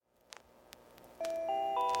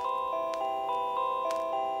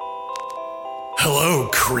Hello,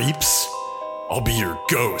 creeps. I'll be your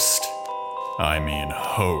ghost. I mean,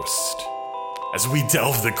 host. As we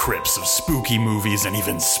delve the crypts of spooky movies and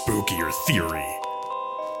even spookier theory.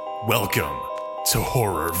 Welcome to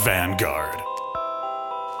Horror Vanguard.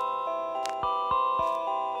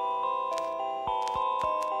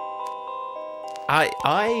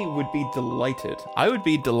 I would be delighted. I would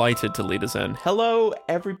be delighted to lead us in. Hello,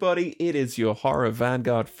 everybody. It is your Horror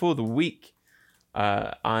Vanguard for the week.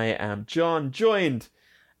 I am John, joined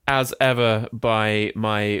as ever by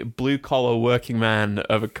my blue-collar working man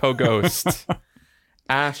of a co-ghost.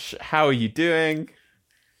 Ash, how are you doing?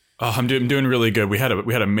 Oh, I'm doing really good. We had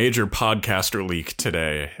a major podcaster leak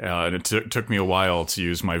today, and it took me a while to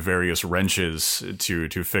use my various wrenches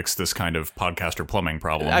to fix this kind of podcaster plumbing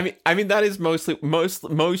problem. I mean that is most of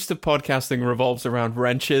podcasting revolves around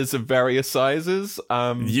wrenches of various sizes.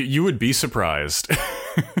 You would be surprised.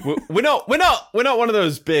 we're not one of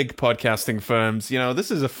those big podcasting firms. You know,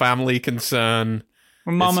 this is a family concern.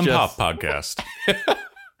 Mom and pop podcast.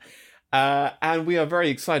 And we are very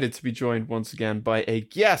excited to be joined once again by a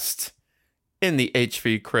guest in the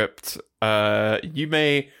HV Crypt. You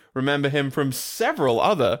may remember him from several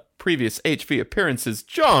other previous HV appearances.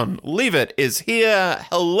 John Leavitt is here.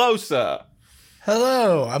 Hello, sir.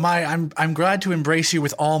 Hello. I'm glad to embrace you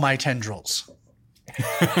with all my tendrils.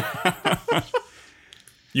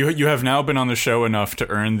 You have now been on the show enough to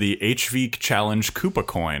earn the HV Challenge Koopa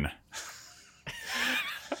coin.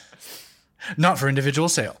 Not for individual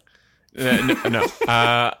sale.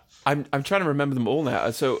 No. I'm trying to remember them all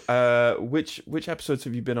now. So, which episodes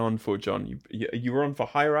have you been on for, John? You were on for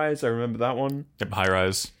High Rise. I remember that one. Yep, High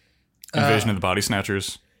Rise. Invasion of the Body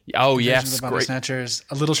Snatchers. Oh, Invasion yes, of the Body great. Snatchers.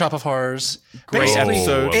 A Little Shop of Horrors. Great Basically,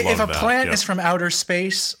 episode. if a that, plant yep. is from outer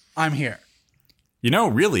space, I'm here. You know,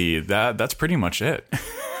 really, that's pretty much it.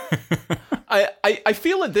 I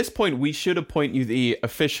feel at this point we should appoint you the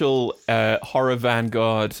official Horror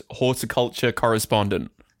Vanguard horticulture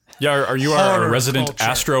correspondent. Yeah, are you our resident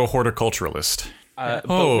Horticulture. astro-horticulturalist? But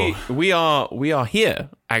we are here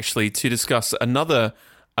actually to discuss another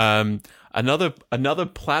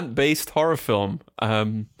plant-based horror film.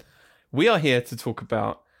 We are here to talk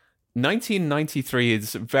about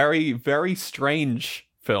 1993's very, very strange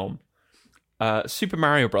film, Super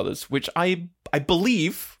Mario Brothers, which I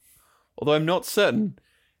believe, although I'm not certain,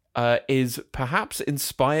 is perhaps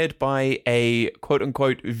inspired by a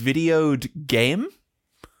quote-unquote videoed game.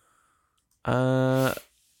 Not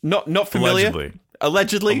familiar.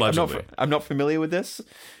 Allegedly. I'm not familiar with this.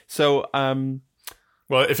 So,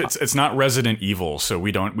 Well, if it's not Resident Evil, so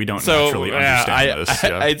we don't naturally understand this.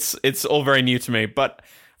 Yeah. It's all very new to me, but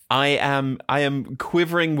I am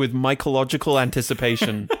quivering with mycological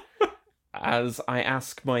anticipation as I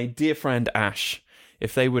ask my dear friend Ash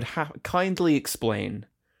if they would kindly explain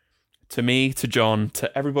to me, to John,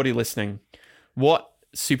 to everybody listening, what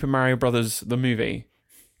Super Mario Brothers the movie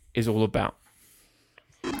is all about.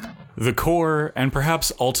 The core and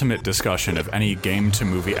perhaps ultimate discussion of any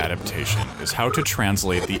game-to-movie adaptation is how to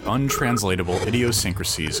translate the untranslatable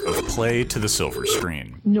idiosyncrasies of play to the silver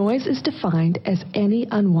screen. Noise is defined as any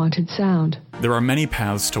unwanted sound. There are many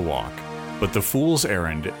paths to walk, but the fool's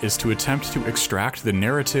errand is to attempt to extract the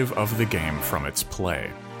narrative of the game from its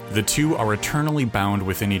play. The two are eternally bound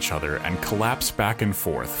within each other and collapse back and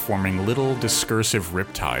forth, forming little discursive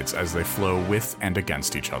riptides as they flow with and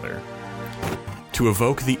against each other. To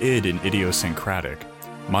evoke the id in idiosyncratic,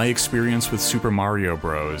 my experience with Super Mario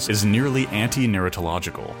Bros. Is nearly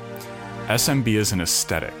anti-narratological. SMB is an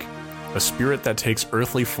aesthetic, a spirit that takes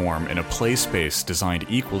earthly form in a play space designed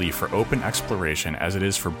equally for open exploration as it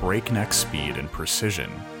is for breakneck speed and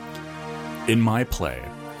precision. In my play,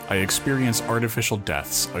 I experience artificial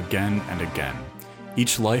deaths again and again,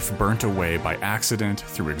 each life burnt away by accident,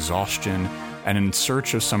 through exhaustion, and in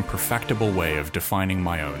search of some perfectible way of defining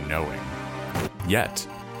my own knowing. Yet,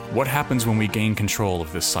 what happens when we gain control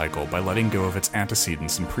of this cycle by letting go of its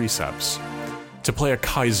antecedents and precepts? To play a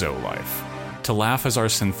Kaizo life, to laugh as our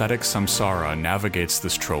synthetic samsara navigates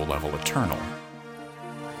this troll level eternal.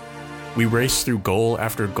 We race through goal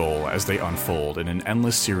after goal as they unfold in an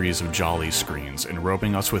endless series of jolly screens,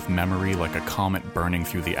 enrobing us with memory like a comet burning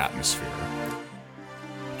through the atmosphere.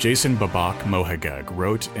 Jason Babak Mohageg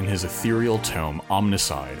wrote in his ethereal tome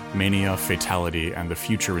Omnicide, Mania, Fatality, and the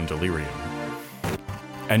Future in Delirium.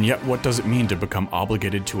 And yet what does it mean to become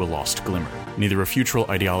obligated to a lost glimmer? Neither a futural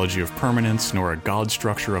ideology of permanence nor a god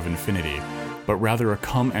structure of infinity, but rather a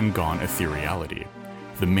come and gone ethereality,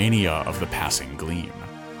 the mania of the passing gleam.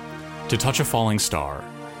 To touch a falling star,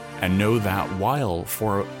 and know that while,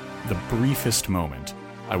 for the briefest moment,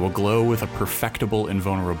 I will glow with a perfectible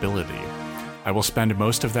invulnerability, I will spend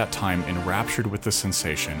most of that time enraptured with the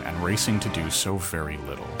sensation and racing to do so very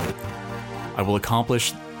little. I will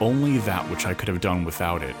accomplish only that which I could have done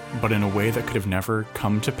without it, but in a way that could have never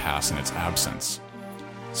come to pass in its absence.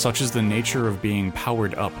 Such is the nature of being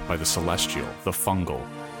powered up by the celestial, the fungal,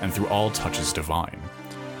 and through all touches divine.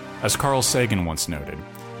 As Carl Sagan once noted,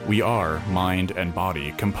 we are, mind and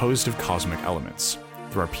body, composed of cosmic elements.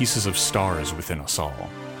 There are pieces of stars within us all.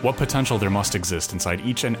 What potential there must exist inside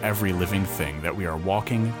each and every living thing that we are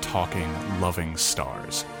walking, talking, loving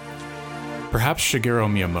stars. Perhaps Shigeru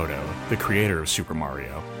Miyamoto, the creator of Super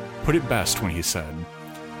Mario, put it best when he said,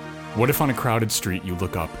 "What if on a crowded street you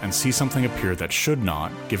look up and see something appear that should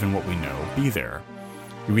not, given what we know, be there?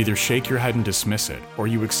 You either shake your head and dismiss it, or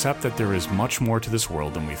you accept that there is much more to this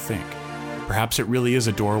world than we think. Perhaps it really is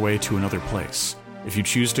a doorway to another place. If you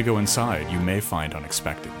choose to go inside, you may find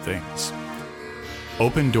unexpected things."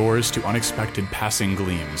 Open doors to unexpected passing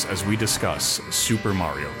gleams as we discuss Super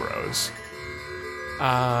Mario Bros.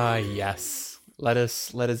 Yes. Let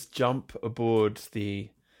us jump aboard the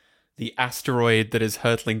asteroid that is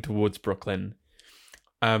hurtling towards Brooklyn.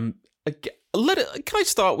 Can I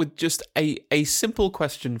start with just a simple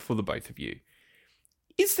question for the both of you?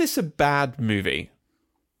 Is this a bad movie?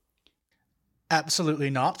 Absolutely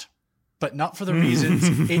not, but not for the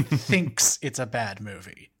reasons it thinks it's a bad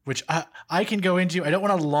movie, which I can go into. I don't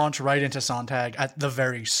want to launch right into Sontag at the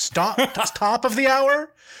very top of the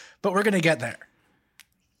hour, but we're going to get there.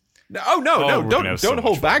 No, don't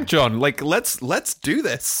hold back, John. Like, let's do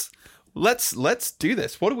this. Let's do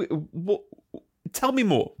this. Tell me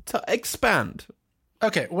more. Expand.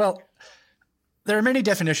 Okay, well, there are many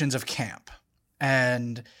definitions of camp,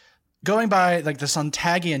 and going by like the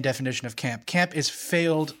Sontagian definition of camp is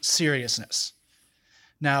failed seriousness.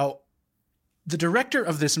 Now, the director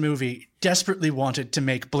of this movie desperately wanted to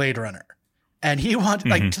make Blade Runner, and he wanted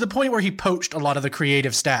like to the point where he poached a lot of the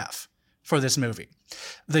creative staff for this movie.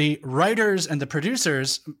 The writers and the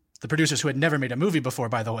producers who had never made a movie before,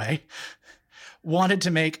 by the way, wanted to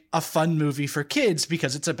make a fun movie for kids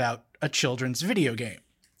because it's about a children's video game.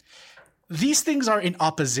 These things are in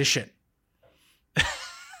opposition.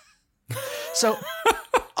 So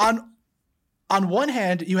on one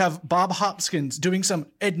hand, you have Bob Hopkins doing some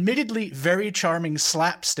admittedly very charming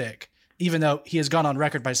slapstick, even though he has gone on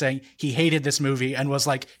record by saying he hated this movie and was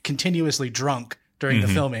like continuously drunk during the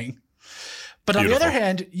filming. But on the other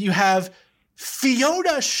hand, you have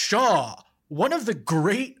Fiona Shaw, one of the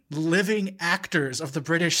great living actors of the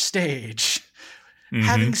British stage,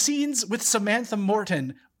 having scenes with Samantha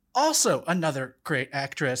Morton, also another great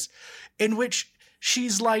actress, in which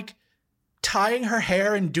she's like tying her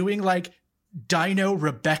hair and doing like Dino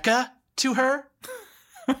Rebecca to her.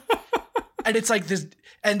 And it's like this,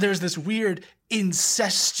 and there's this weird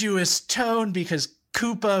incestuous tone because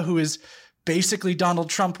Koopa, who is basically Donald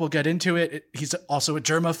Trump, will get into it. He's also a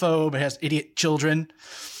germaphobe, has idiot children,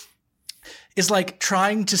 is like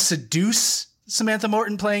trying to seduce Samantha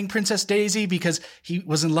Morton playing Princess Daisy because he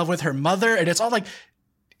was in love with her mother. And it's all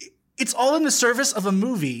in the service of a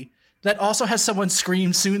movie that also has someone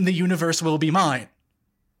scream, "Soon the universe will be mine."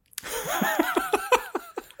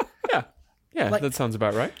 Yeah, like, that sounds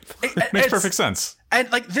about right. Makes perfect sense.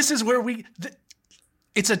 And like, this is where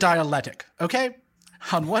it's a dialectic, okay?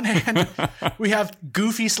 On one hand, we have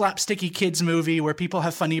goofy, slapsticky kids movie where people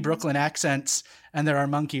have funny Brooklyn accents and there are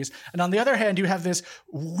monkeys. And on the other hand, you have this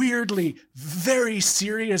weirdly, very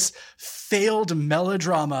serious, failed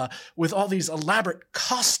melodrama with all these elaborate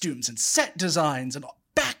costumes and set designs and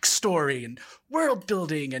backstory and world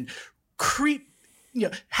building and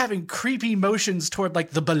having creepy motions toward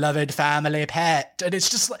like the beloved family pet. And it's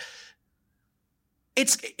just like,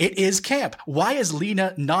 it is camp. Why is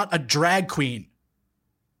Lena not a drag queen?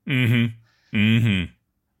 No,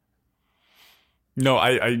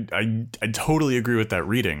 I totally agree with that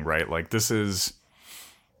reading, right? Like, this is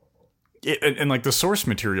it, and like the source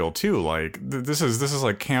material too. Like, this is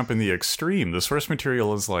like camp in the extreme. The source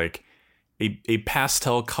material is like a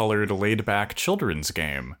pastel colored, laid back children's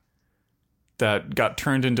game that got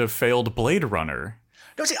turned into failed Blade Runner.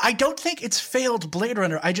 No, see, I don't think it's failed Blade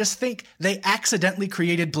Runner. I just think they accidentally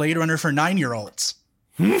created Blade Runner for 9-year-olds.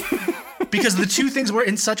 Because the two things were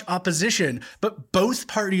in such opposition, but both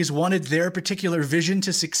parties wanted their particular vision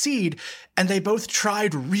to succeed, and they both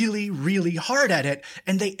tried really, really hard at it,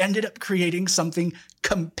 and they ended up creating something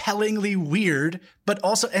compellingly weird, but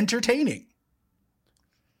also entertaining.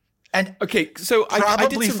 And okay, so I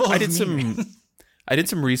did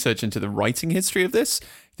some research into the writing history of this.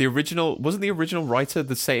 Wasn't the original writer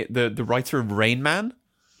the writer of Rain Man?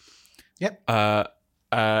 Yep.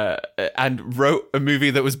 And wrote a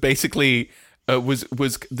movie that was basically was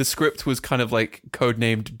the script was kind of like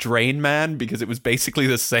codenamed Drain Man because it was basically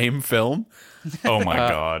the same film. Oh my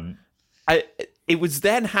god! It was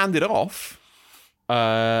then handed off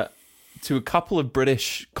to a couple of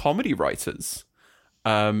British comedy writers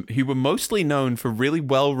who were mostly known for really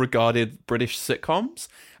well-regarded British sitcoms,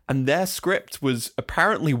 and their script was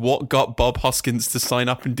apparently what got Bob Hoskins to sign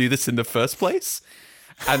up and do this in the first place.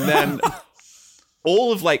 And then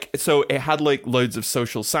all of so it had like loads of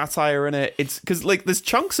social satire in it. It's because like there's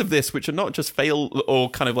chunks of this which are not just fail or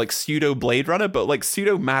kind of like pseudo Blade Runner, but like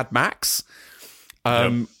pseudo Mad Max.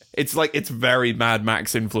 Yep. It's very Mad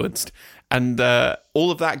Max influenced, and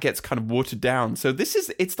all of that gets kind of watered down. So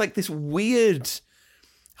it's like this weird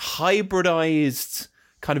hybridized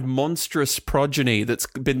kind of monstrous progeny that's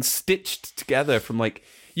been stitched together from like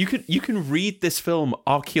you can read this film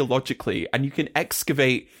archaeologically, and you can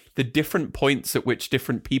excavate the different points at which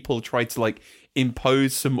different people try to like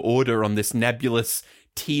impose some order on this nebulous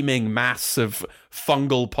teeming mass of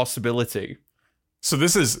fungal possibility. So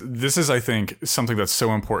this is I think something that's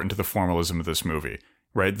so important to the formalism of this movie,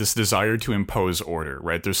 right? This desire to impose order,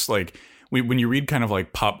 right? There's like when you read kind of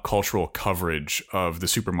like pop cultural coverage of the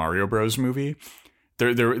Super Mario Bros. Movie,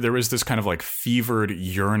 there is this kind of like fevered,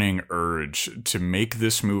 yearning urge to make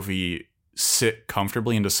this movie sit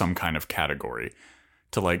comfortably into some kind of category,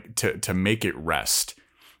 to make it rest.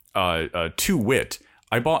 To wit,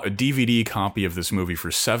 I bought a DVD copy of this movie for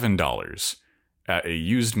 $7 at a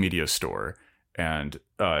used media store. And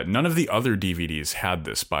none of the other DVDs had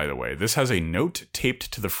this, by the way. This has a note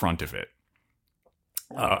taped to the front of it.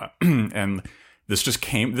 And this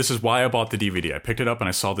is why I bought the DVD. I picked it up and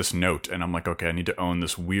I saw this note, and I'm like, okay, I need to own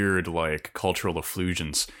this weird, like, cultural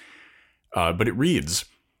effulgence. But it reads,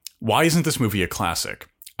 why isn't this movie a classic?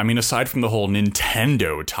 I mean, aside from the whole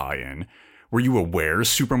Nintendo tie-in, were you aware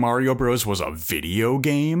Super Mario Bros. Was a video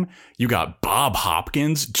game? You got Bob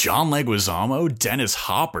Hopkins, John Leguizamo, Dennis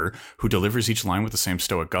Hopper, who delivers each line with the same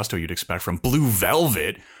stoic gusto you'd expect from Blue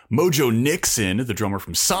Velvet, Mojo Nixon, the drummer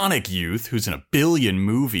from Sonic Youth, who's in a billion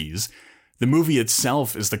movies. The movie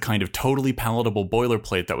itself is the kind of totally palatable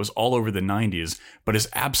boilerplate that was all over the 90s, but is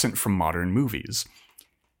absent from modern movies.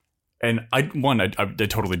 And I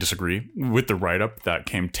totally disagree with the write-up that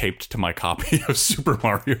came taped to my copy of Super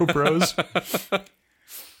Mario Bros.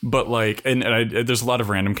 But like, there's a lot of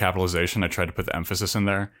random capitalization. I tried to put the emphasis in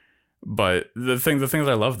there. But the thing that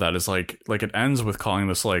I love that is like it ends with calling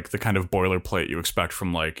this like the kind of boilerplate you expect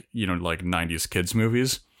from like, you know, like 90s kids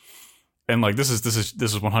movies. And like this is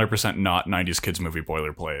 100% not 90s kids movie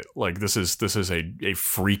boilerplate. Like this is a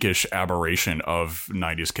freakish aberration of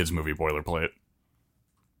 90s kids movie boilerplate.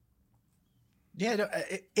 Yeah, no,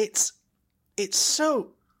 it's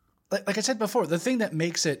so like I said before, the thing that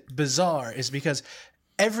makes it bizarre is because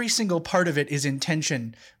every single part of it is in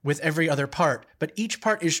tension with every other part, but each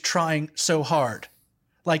part is trying so hard.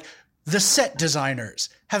 Like the set designers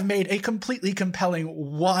have made a completely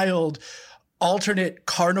compelling, wild, alternate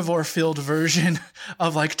carnivore-filled version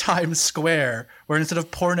of like Times Square, where instead of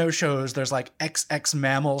porno shows, there's like XX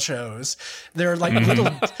mammal shows. There are like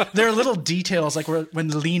little details, like when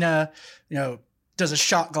Lena, you know, does a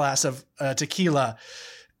shot glass of tequila,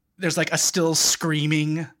 there's like a still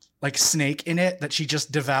screaming like snake in it that she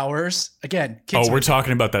just devours. Again, kids. Oh, we're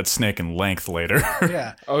talking about that snake in length later.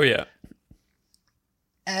 Yeah. Oh yeah.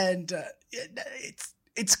 And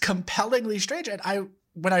it's compellingly strange. And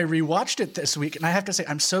when I rewatched it this week, and I have to say,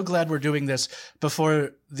 I'm so glad we're doing this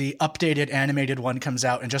before the updated animated one comes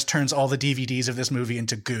out and just turns all the DVDs of this movie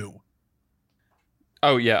into goo.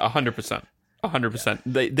 Oh yeah, 100%.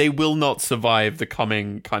 100%. They will not survive the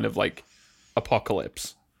coming kind of like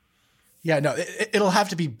apocalypse. Yeah, no, it'll have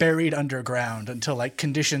to be buried underground until like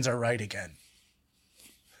conditions are right again.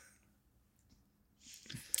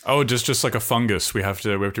 Oh, just like a fungus, we have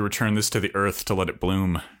to return this to the earth to let it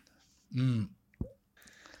bloom. Mm.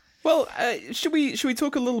 Well, should we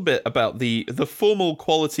talk a little bit about the formal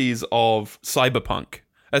qualities of cyberpunk,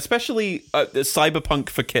 especially cyberpunk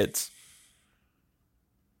for kids?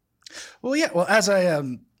 Well, yeah. Well, as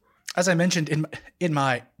I mentioned in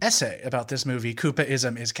my essay about this movie,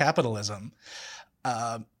 Koopaism is capitalism.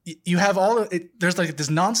 You have all of it. There's like this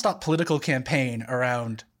nonstop political campaign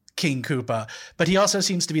around King Koopa, but he also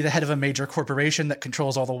seems to be the head of a major corporation that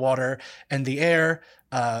controls all the water and the air.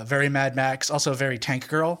 Very Mad Max, also very Tank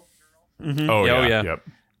Girl. Mm-hmm. Oh yeah, Yep.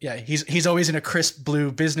 Yeah, he's always in a crisp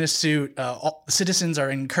blue business suit. All citizens are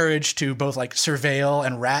encouraged to both like surveil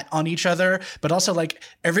and rat on each other, but also like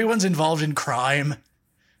everyone's involved in crime.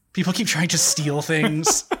 People keep trying to steal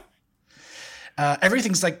things.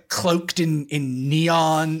 Everything's like cloaked in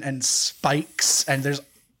neon and spikes, and there's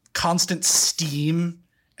constant steam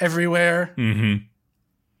everywhere. Mm-hmm.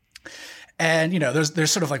 And,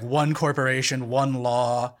 there's sort of like one corporation, one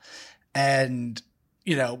law. And,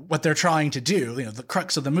 what they're trying to do, the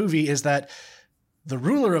crux of the movie is that the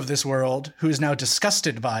ruler of this world, who is now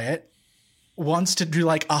disgusted by it, wants to do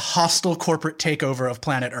like a hostile corporate takeover of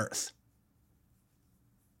planet Earth.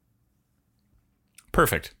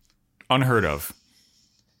 Perfect. Unheard of.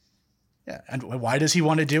 Yeah. And why does he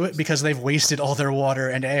want to do it? Because they've wasted all their water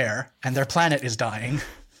and air and their planet is dying.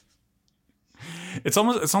 It's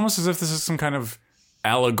almost as if this is some kind of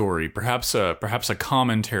allegory, perhaps a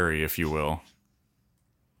commentary, if you will.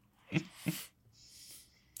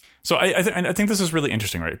 So I think this is really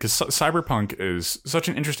interesting, right? Because Cyberpunk is such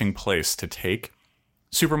an interesting place to take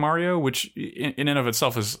Super Mario, which in and of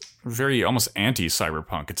itself is very almost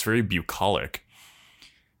anti-cyberpunk. It's very bucolic,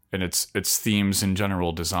 and its themes and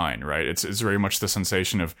general design, right? It's very much the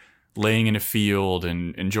sensation of laying in a field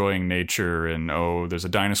and enjoying nature, and there's a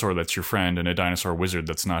dinosaur that's your friend and a dinosaur wizard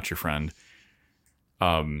that's not your friend.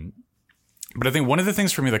 But I think one of the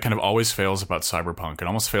things for me that kind of always fails about Cyberpunk, and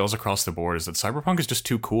almost fails across the board, is that Cyberpunk is just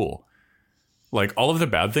too cool. Like, all of the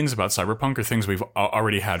bad things about Cyberpunk are things we've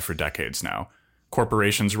already had for decades now.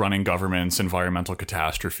 Corporations running governments, environmental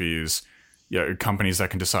catastrophes, companies that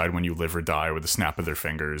can decide when you live or die with a snap of their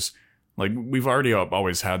fingers. Like, we've already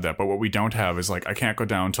always had that, but what we don't have is, like, I can't go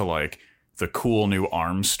down to, like, the cool new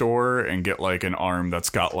arm store and get, like, an arm that's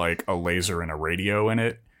got, like, a laser and a radio in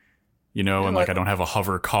it. And like I don't have a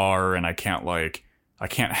hover car, and I can't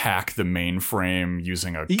hack the mainframe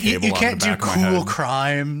using a cable. You can't on the back do of my cool head.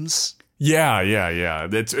 crimes. Yeah.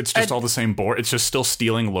 It's just all the same board. It's just still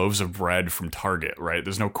stealing loaves of bread from Target, right?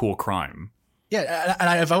 There's no cool crime. Yeah, and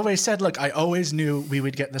I've always said, look, I always knew we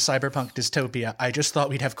would get the cyberpunk dystopia. I just thought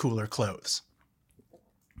we'd have cooler clothes.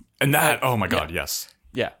 And that, oh my god, yes.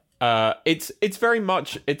 Yeah. It's very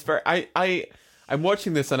much. I'm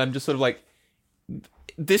watching this and I'm just sort of like,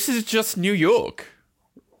 this is just New York,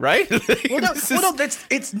 right? It's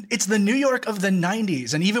the New York of the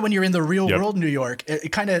 90s. And even when you're in the real world New York,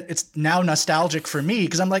 it's now nostalgic for me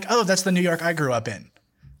because I'm like, oh, that's the New York I grew up in.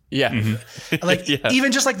 Yeah. Mm-hmm. Like,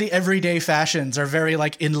 even just like the everyday fashions are very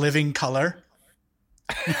like in living color.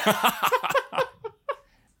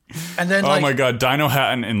 And then, oh my god, Dino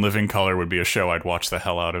Hatton in living color would be a show I'd watch the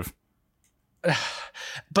hell out of.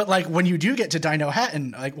 But like when you do get to Dino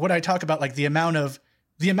Hatton, like what I talk about, like the amount of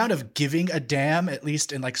giving a damn, at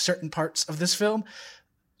least in like certain parts of this film,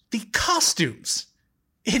 the costumes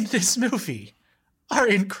in this movie are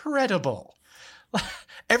incredible.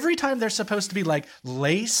 Every time they're supposed to be like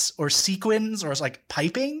lace or sequins or like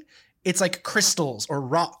piping, it's like crystals or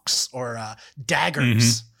rocks or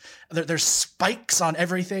daggers. Mm-hmm. There's spikes on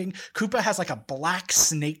everything. Koopa has like a black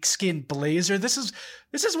snakeskin blazer. This is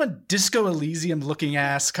when Disco Elysium looking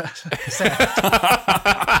ass.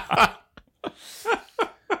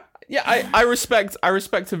 Yeah, I respect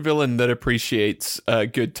a villain that appreciates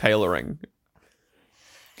good tailoring.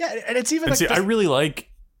 Yeah, and it's even. And like I really like.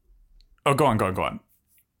 Oh, go on.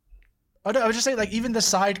 Oh no, I was just saying, like, even the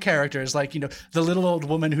side characters, like, the little old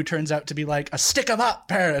woman who turns out to be like a stick 'em up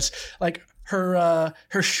Paris. Like her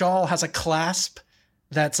shawl has a clasp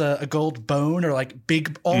that's a gold bone, or like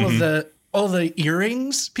big all the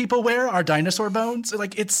earrings people wear are dinosaur bones.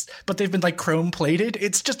 Like but they've been like chrome plated.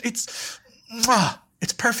 It's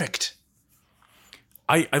perfect.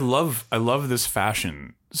 I love this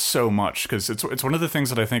fashion so much because it's one of the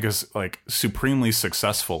things that I think is like supremely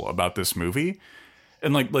successful about this movie.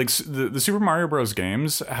 And like the Super Mario Bros.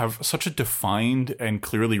 Games have such a defined and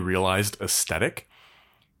clearly realized aesthetic.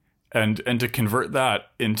 And to convert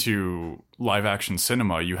that into live action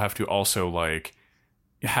cinema, you have to also like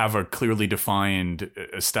have a clearly defined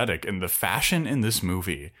aesthetic. And the fashion in this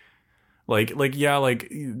movie,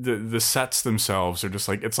 the sets themselves are just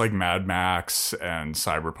like, it's like Mad Max and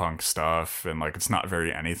cyberpunk stuff, and like it's not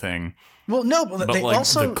very anything. Well, no, but they like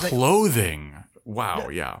also the clothing. Wow,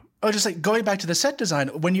 yeah. Oh, just like going back to the set design,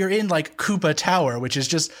 when you're in like Koopa Tower, which is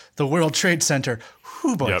just the World Trade Center.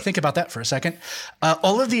 Whoo boy, think about that for a second.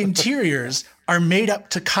 All of the interiors are made up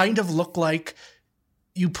to kind of look like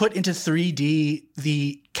you put into 3D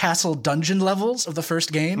the castle dungeon levels of the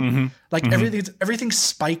first game. Mm-hmm. Like everything's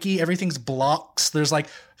spiky, everything's blocks. There's like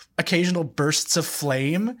occasional bursts of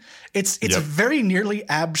flame. It's very nearly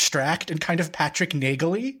abstract and kind of Patrick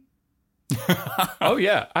Nagel-y. Oh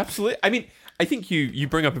yeah, absolutely. I mean, I think you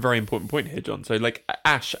bring up a very important point here, John. So like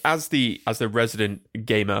Ash, as the resident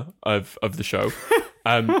gamer of the show,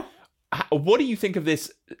 what do you think of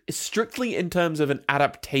this strictly in terms of an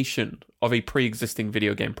adaptation of a pre-existing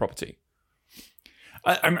video game property?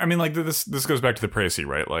 I mean, like this goes back to the précis,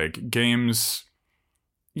 right? Like games,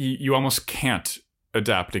 you almost can't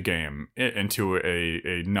adapt a game into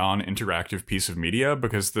a non-interactive piece of media,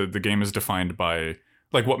 because the game is defined by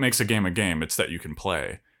like what makes a game. It's that you can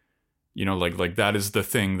play. You know, like that is the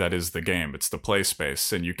thing that is the game. It's the play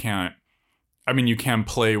space, and you can't. I mean, you can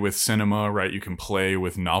play with cinema, right? You can play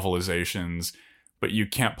with novelizations, but you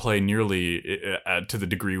can't play nearly to the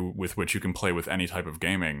degree with which you can play with any type of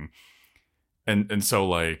gaming. And so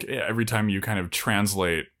like every time you kind of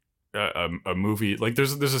translate a movie, like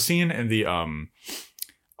there's a scene in the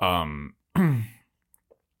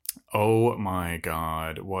oh my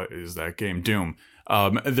god, what is that game? Doom.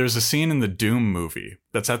 There's a scene in the Doom movie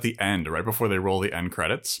that's at the end, right before they roll the end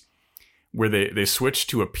credits, where they switch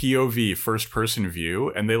to a POV first-person view,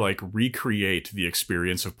 and they like recreate the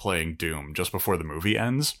experience of playing Doom just before the movie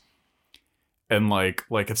ends. And like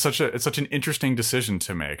it's such an interesting decision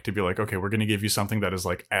to make, to be like, okay, we're going to give you something that is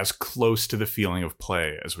like as close to the feeling of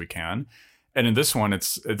play as we can. And in this one,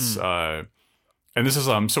 it's and this is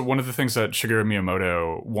so one of the things that Shigeru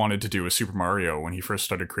Miyamoto wanted to do with Super Mario when he first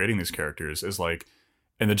started creating these characters is like,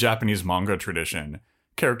 in the Japanese manga tradition,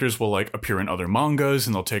 characters will like appear in other mangas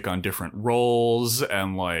and they'll take on different roles,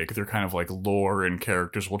 and like their kind of like lore and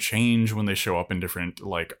characters will change when they show up in different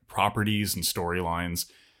like properties and storylines.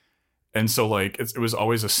 And so like it was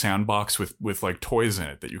always a sandbox with like toys in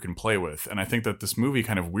it that you can play with. And I think that this movie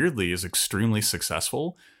kind of weirdly is extremely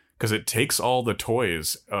successful, because it takes all the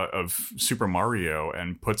toys of Super Mario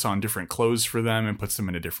and puts on different clothes for them and puts them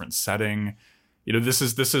in a different setting. You know, this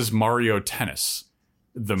is Mario Tennis,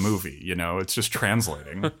 the movie. You know, it's just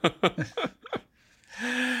translating.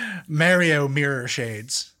 Mario mirror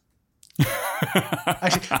shades.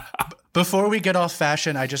 Actually, before we get off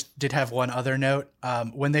fashion, I just did have one other note.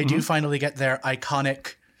 When they do finally get their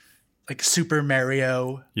iconic, like Super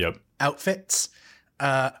Mario outfits.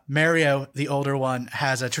 Mario, the older one,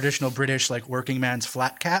 has a traditional British like working man's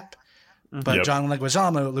flat cap, but John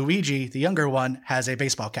Leguizamo, Luigi, the younger one, has a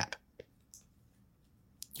baseball cap.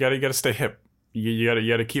 You gotta stay hip. You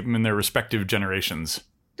gotta keep them in their respective generations.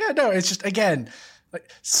 Yeah, no, it's just, again,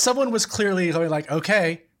 like someone was clearly going like,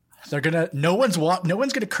 okay, no one's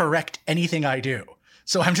gonna correct anything I do,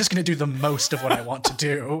 so I'm just gonna do the most of what I want to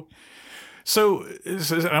do. So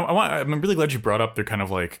I'm really glad you brought up their kind of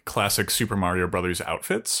like classic Super Mario Brothers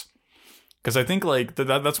outfits, because I think like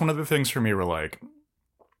that's one of the things for me where like,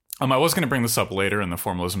 I was going to bring this up later in the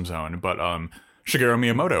formalism zone, but Shigeru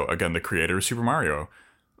Miyamoto, again, the creator of Super Mario,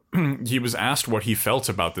 he was asked what he felt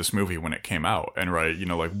about this movie when it came out, and right, you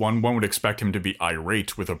know, like one would expect him to be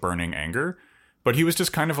irate with a burning anger, but he was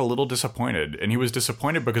just kind of a little disappointed, and he was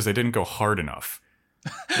disappointed because they didn't go hard enough.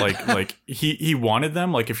 like he wanted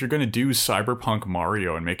them, like, if you're going to do cyberpunk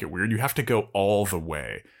Mario and make it weird, you have to go all the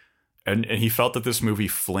way, and he felt that this movie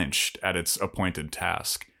flinched at its appointed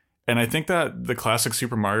task. And I think that the classic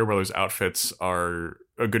Super Mario Brothers outfits are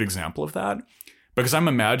a good example of that, because I'm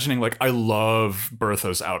imagining, like, I love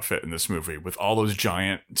Bertha's outfit in this movie with all those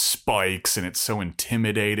giant spikes, and it's so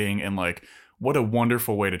intimidating, and like, what a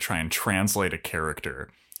wonderful way to try and translate a character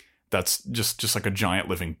that's just like a giant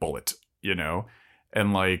living bullet, you know?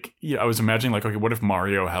 And like, yeah, I was imagining like, okay, what if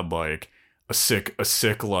Mario had like a sick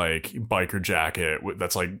like biker jacket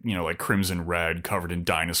that's like, you know, like crimson red covered in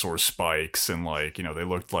dinosaur spikes, and like, you know, they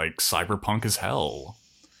looked like cyberpunk as hell.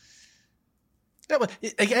 Yeah, but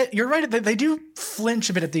again, you're right. They do flinch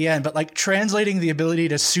a bit at the end, but like translating the ability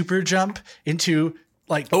to super jump into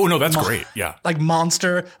like, oh no, that's great. Yeah, like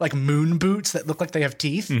monster, like moon boots that look like they have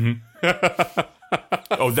teeth. Mm-hmm.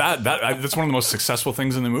 Oh, that's one of the most successful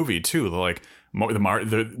things in the movie too. Like,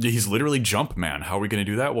 he's literally Jumpman. How are we going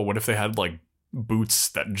to do that? Well, what if they had like boots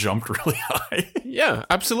that jumped really high? Yeah,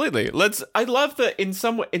 absolutely. I love that in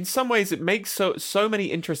some ways it makes so many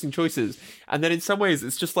interesting choices, and then in some ways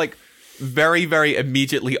it's just like very, very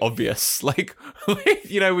immediately obvious. Like,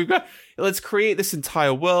 you know, let's create this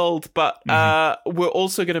entire world, but we're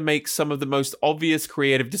also going to make some of the most obvious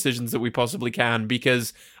creative decisions that we possibly can,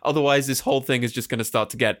 because otherwise this whole thing is just going to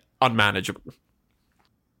start to get unmanageable.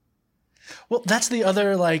 Well, that's the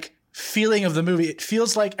other like feeling of the movie. It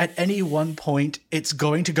feels like at any one point it's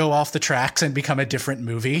going to go off the tracks and become a different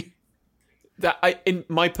movie. In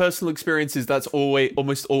my personal experiences, that's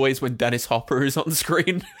almost always when Dennis Hopper is on the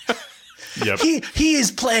screen. Yep. He is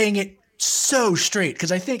playing it so straight,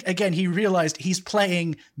 because I think, again, he realized he's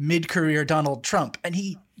playing mid-career Donald Trump, and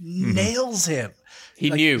he nails him. He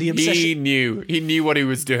knew what he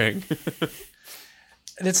was doing.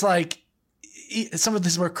 And it's like some of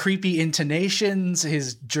his more creepy intonations,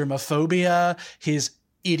 his germophobia, his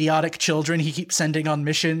idiotic children he keeps sending on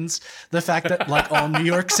missions, the fact that, like all New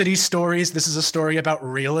York City stories, this is a story about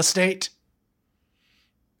real estate.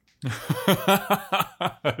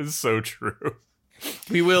 That is so true.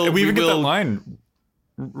 We will. We even get that will. line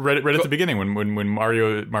right at the beginning when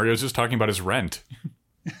Mario's just talking about his rent.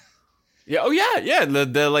 Yeah. Oh yeah.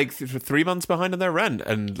 They're like 3 months behind on their rent,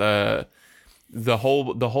 and the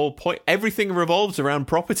whole point, everything revolves around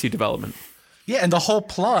property development. Yeah, and the whole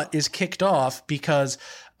plot is kicked off because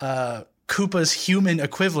Koopa's human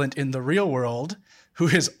equivalent in the real world, who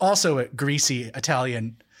is also a greasy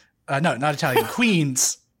Italian, no, not Italian,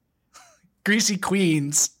 Queens, greasy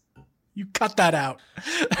Queens. You cut that out.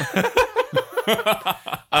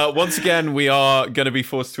 Once again, we are going to be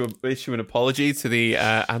forced to issue an apology to the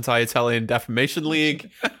Anti-Italian Defamation League.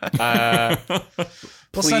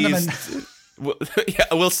 We'll send them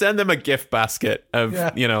we'll send them a gift basket of,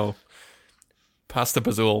 pasta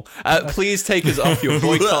bazool. Please take us off your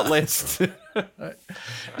boycott list.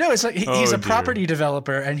 No, it's like he's a property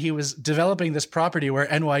developer, and he was developing this property where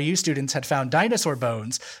NYU students had found dinosaur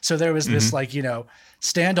bones. So there was this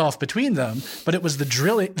standoff between them, but it was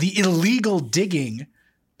the illegal digging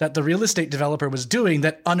that the real estate developer was doing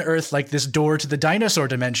that unearthed like this door to the dinosaur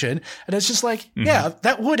dimension. And it's just like, yeah,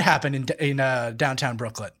 that would happen in downtown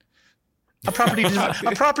Brooklyn. A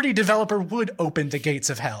property developer would open the gates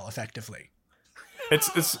of hell, effectively.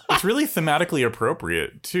 It's really thematically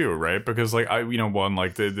appropriate too, right? Because like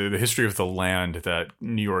the history of the land that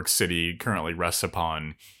New York City currently rests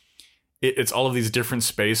upon, it's all of these different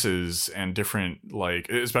spaces and different, like,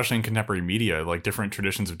 especially in contemporary media, like different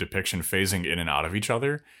traditions of depiction phasing in and out of each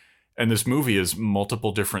other. And this movie is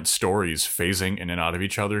multiple different stories phasing in and out of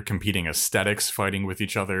each other, competing aesthetics, fighting with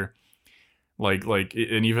each other.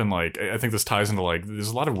 And even I think this ties into there's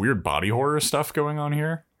a lot of weird body horror stuff going on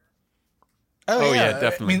here. Oh yeah,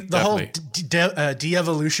 definitely. I mean, the whole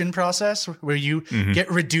de-evolution process where you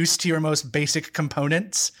get reduced to your most basic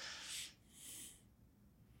components.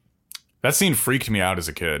 That scene freaked me out as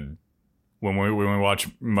a kid when we watch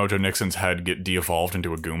Mojo Nixon's head get de-evolved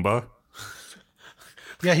into a Goomba.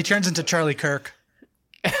 Yeah, he turns into Charlie Kirk.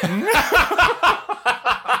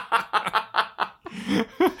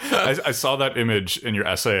 I saw that image in your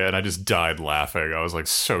essay and I just died laughing. I was like,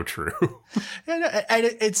 so true. And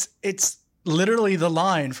it's literally the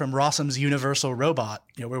line from Rossum's Universal Robot,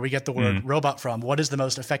 where we get the word robot from. What is the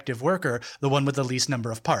most effective worker? The one with the least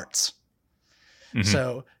number of parts.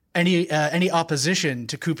 So any opposition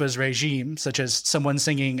to Koopa's regime, such as someone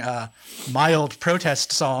singing mild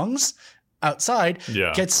protest songs outside,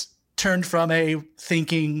 gets turned from a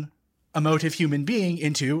thinking, emotive human being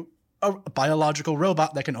into a biological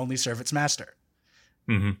robot that can only serve its master.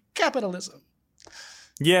 Capitalism.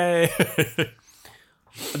 Yay.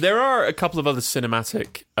 There are a couple of other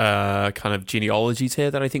cinematic kind of genealogies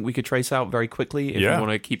here that I think we could trace out very quickly if we want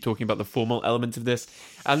to keep talking about the formal element of this.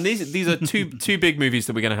 And these are two big movies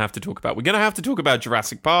that we're going to have to talk about. We're going to have to talk about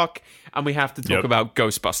Jurassic Park, and we have to talk about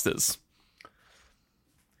Ghostbusters.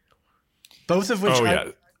 Both of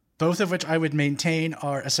which I would maintain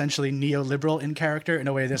are essentially neoliberal in character in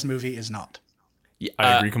a way this movie is not.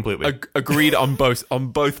 I agree completely. Agreed on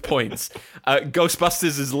both points.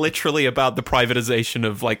 Ghostbusters is literally about the privatization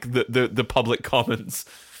of the public commons.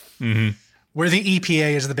 Where the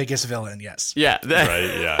EPA is the biggest villain, yes. Yeah.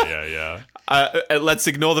 Right, yeah. Let's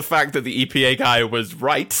ignore the fact that the EPA guy was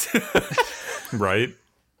right. Right.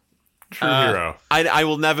 True hero. I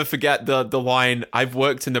will never forget the line, "I've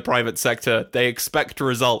worked in the private sector. They expect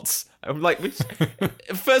results." I'm like,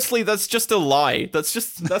 firstly, that's just a lie. That's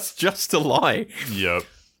just a lie. Yep.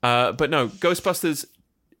 But no, Ghostbusters,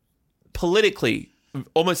 politically,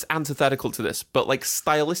 almost antithetical to this, but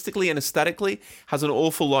stylistically and aesthetically has an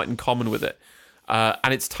awful lot in common with it.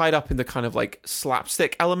 And it's tied up in the kind of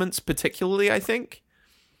slapstick elements, particularly, I think.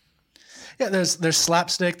 Yeah, there's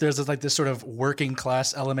slapstick. There's this sort of working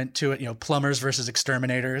class element to it. Plumbers versus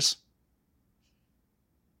exterminators.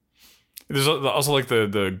 There's also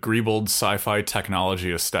the Greebled sci-fi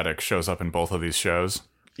technology aesthetic shows up in both of these shows.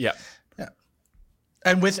 Yeah.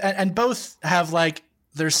 And both have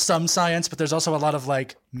there's some science, but there's also a lot of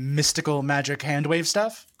mystical magic hand wave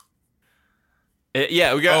stuff.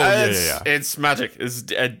 Yeah, we go. It's magic. It's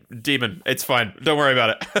a demon. It's fine. Don't worry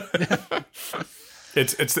about it.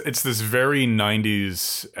 It's this very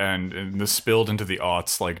 90s and this spilled into the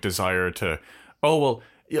aughts desire to,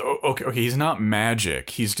 okay, he's not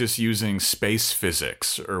magic. He's just using space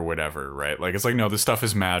physics or whatever, right? It's no, this stuff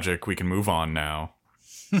is magic. We can move on now.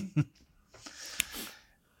 And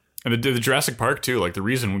the Jurassic Park too. The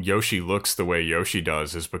reason Yoshi looks the way Yoshi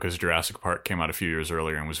does is because Jurassic Park came out a few years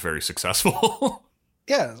earlier and was very successful.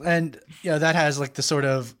 Yeah, and that has the sort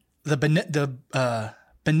of the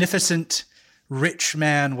beneficent rich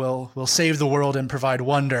man will save the world and provide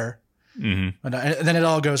wonder. And then it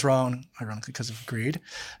all goes wrong, ironically, because of greed.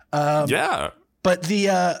 Yeah. But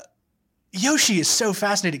the Yoshi is so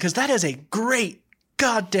fascinating because that is a great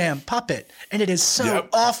goddamn puppet, and it is so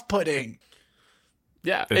off-putting.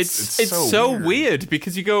 Yeah, it's so weird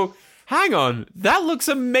because you go, hang on, that looks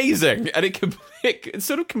amazing, and it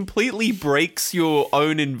sort of completely breaks your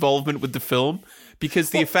own involvement with the film because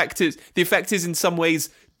the effect is in some ways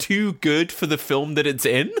too good for the film that it's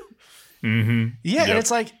in. Mm-hmm. Yeah, and it's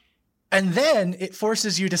like, and then it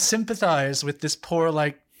forces you to sympathize with this poor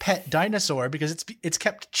like pet dinosaur because it's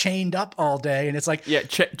kept chained up all day, and it's like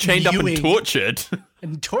chained up and tortured,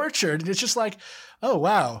 and it's just like, oh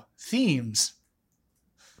wow, themes.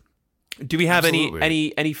 Do we have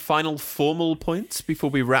any final formal points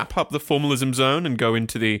before we wrap up the formalism zone and go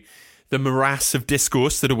into the morass of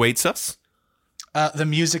discourse that awaits us? The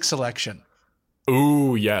music selection.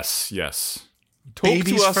 Ooh, yes. Talk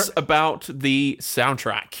to us about the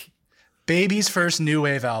soundtrack. Baby's first new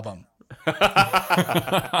wave album.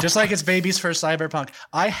 Just like it's Baby's first cyberpunk.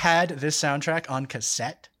 I had this soundtrack on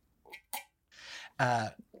cassette.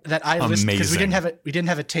 That I listened because we didn't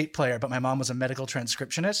have a tape player, but my mom was a medical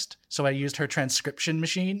transcriptionist, so I used her transcription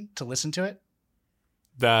machine to listen to it.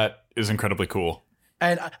 That is incredibly cool.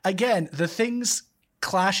 And again, the things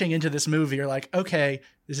clashing into this movie are like, okay,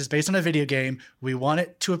 this is based on a video game. We want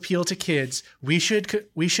it to appeal to kids. We should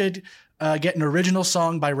get an original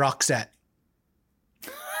song by Roxette.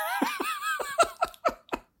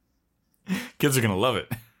 Kids are gonna love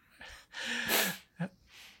it.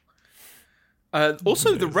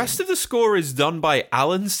 Also, the rest of the score is done by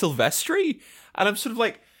Alan Silvestri, and I'm sort of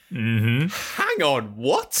like, hang on,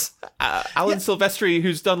 what? Alan Silvestri,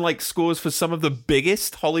 who's done like scores for some of the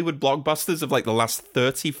biggest Hollywood blockbusters of like the last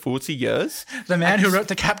 30, 40 years. The man who wrote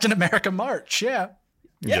the Captain America March, yeah.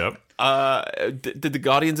 Yep. Did the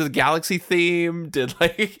Guardians of the Galaxy theme? Did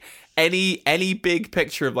like any big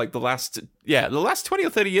picture of like the last 20 or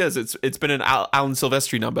 30 years? It's been an Alan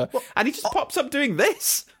Silvestri number, and he just pops up doing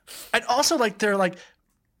this. And also, like, they're like,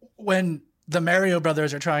 when the Mario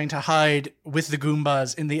brothers are trying to hide with the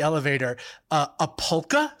Goombas in the elevator, a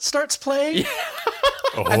polka starts playing.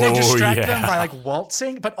 Yeah. And they distract them by like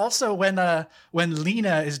waltzing. But also when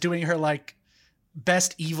Lena is doing her like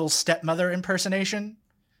best evil stepmother impersonation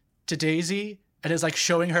to Daisy and is like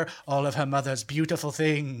showing her all of her mother's beautiful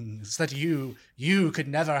things that you could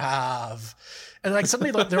never have. And like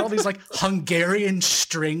suddenly like, there are all these like Hungarian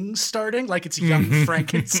strings starting, like it's young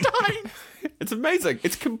Frankenstein. It's amazing.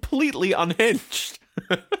 It's completely unhinged.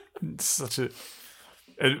 It's such a...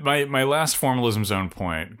 My last formalism zone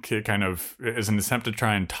point kind of is an attempt to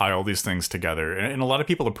try and tie all these things together. And a lot of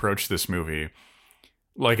people approach this movie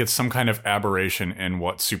like it's some kind of aberration in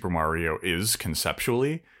what Super Mario is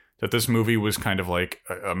conceptually. That this movie was kind of like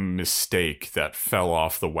a mistake that fell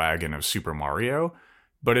off the wagon of Super Mario.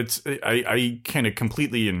 But I kind of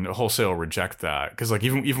completely and wholesale reject that. Because like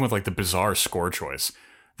even with like the bizarre score choice,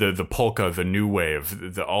 the polka, the new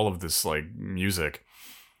wave, all of this like music.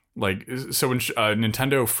 Like, so when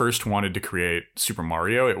Nintendo first wanted to create Super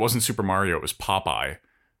Mario, it wasn't Super Mario, it was Popeye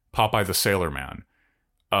the Sailor Man.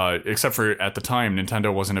 Except for at the time,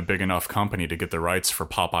 Nintendo wasn't a big enough company to get the rights for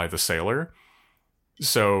Popeye the Sailor.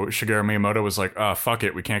 So Shigeru Miyamoto was like, fuck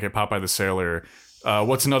it, we can't get Popeye the Sailor.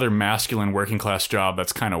 What's another masculine working class job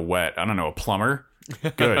that's kind of wet? I don't know, a plumber?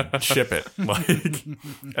 Good, ship it. Like,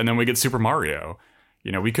 and then we get Super Mario.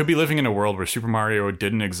 You know, we could be living in a world where Super Mario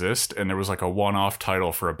didn't exist and there was like a one-off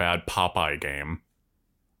title for a bad Popeye game.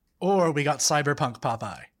 Or we got Cyberpunk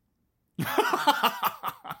Popeye.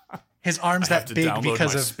 His arms that big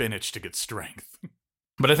because of spinach to get strength.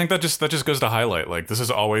 But I think that just goes to highlight, like, this has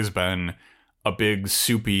always been a big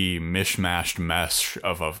soupy mishmashed mess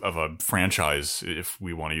of a franchise, if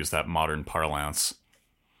we want to use that modern parlance.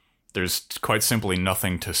 There's quite simply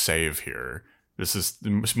nothing to save here.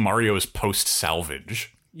 Mario's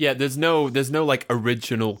post-salvage. Yeah, there's no like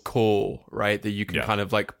original core, right, that you can kind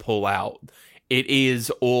of like pull out. It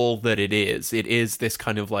is all that it is. It is this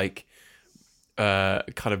kind of like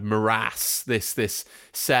kind of morass, this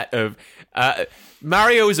set of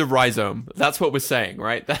Mario is a rhizome. That's what we're saying,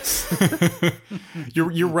 right? That's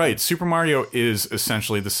You're right. Super Mario is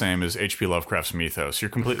essentially the same as H.P. Lovecraft's Mythos. You're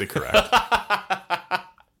completely correct.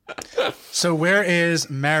 So where is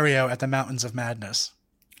Mario at the Mountains of Madness?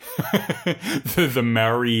 the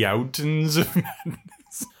Marioutins of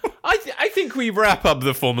Madness. I think we wrap up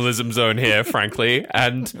the formalism zone here, frankly,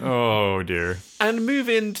 and oh dear, and move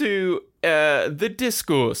into the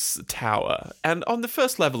discourse tower. And on the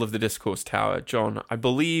first level of the discourse tower, John, I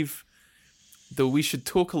believe that we should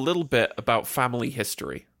talk a little bit about family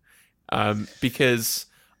history, because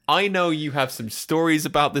I know you have some stories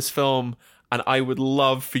about this film. And I would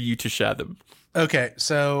love for you to share them. Okay,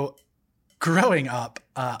 so growing up,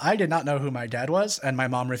 I did not know who my dad was, and my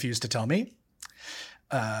mom refused to tell me.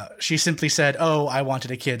 She simply said, "Oh, I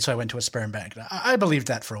wanted a kid, so I went to a sperm bank." I believed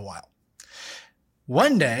that for a while.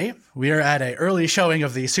 One day, we are at an early showing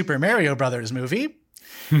of the Super Mario Brothers movie,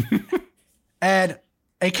 and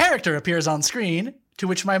a character appears on screen, to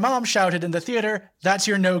which my mom shouted in the theater, "That's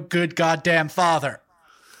your no good goddamn father."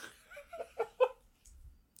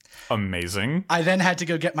 Amazing. I then had to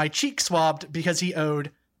go get my cheek swabbed because he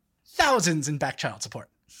owed thousands in back child support.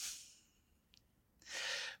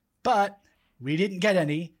 But we didn't get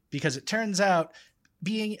any because it turns out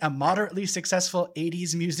being a moderately successful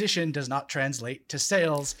 80s musician does not translate to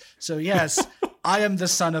sales. So yes, I am the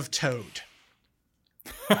son of Toad.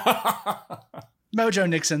 Mojo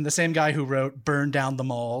Nixon, the same guy who wrote Burn Down the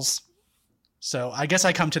Malls. So I guess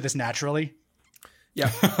I come to this naturally. Yeah.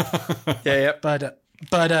 Yeah.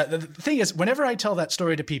 But the thing is, whenever I tell that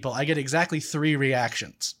story to people, I get exactly 3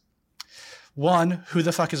 reactions. 1, who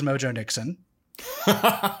the fuck is Mojo Nixon?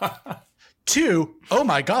 2, oh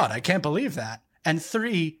my God, I can't believe that. And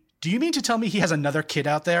 3, do you mean to tell me he has another kid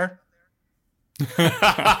out there?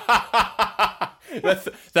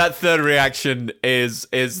 That third reaction is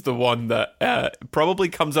the one that probably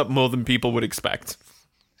comes up more than people would expect.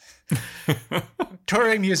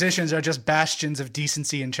 Touring musicians are just bastions of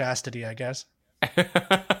decency and chastity, I guess.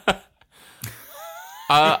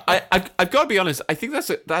 I've got to be honest. I think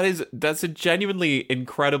that's a genuinely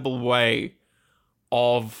incredible way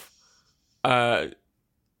of kind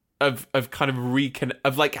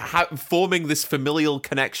of forming this familial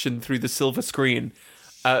connection through the silver screen,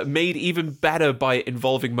 made even better by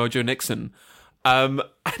involving Mojo Nixon. And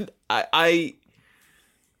I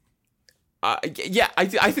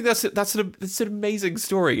think that's an amazing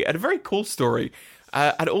story and a very cool story.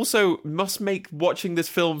 And also must make watching this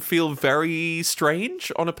film feel very strange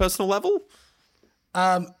on a personal level.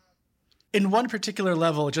 In one particular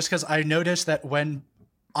level, just because I noticed that when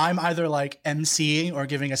I'm either like emceeing or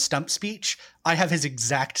giving a stump speech, I have his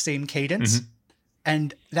exact same cadence,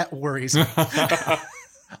 and that worries me.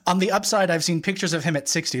 On the upside, I've seen pictures of him at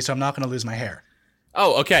 60, so I'm not going to lose my hair.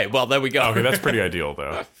 Oh, okay. Well, there we go. Okay, that's pretty ideal,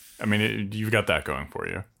 though. I mean, you've got that going for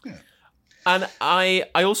you. Yeah. And I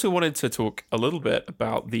also wanted to talk a little bit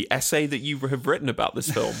about the essay that you have written about this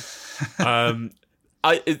film.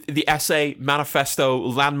 The essay, manifesto,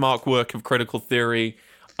 landmark work of critical theory,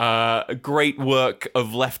 a great work of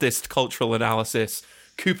leftist cultural analysis.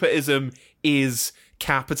 Cooperism is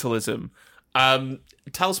capitalism.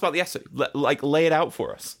 Tell us about the essay. Lay it out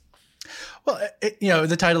for us. Well,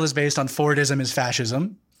 the title is based on Fordism is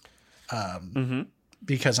fascism,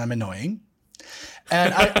 because I'm annoying.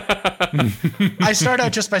 And I start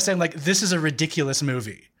out just by saying, like, this is a ridiculous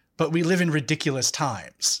movie, but we live in ridiculous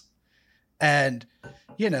times. And,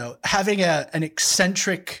 having an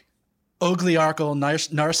eccentric, oligarchical,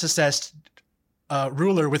 narcissist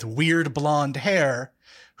ruler with weird blonde hair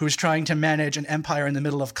who's trying to manage an empire in the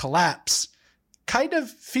middle of collapse kind of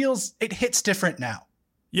feels it hits different now.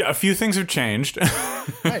 Yeah, a few things have changed.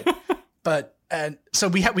 Right. And so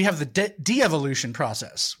we have the de-evolution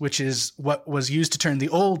process, which is what was used to turn the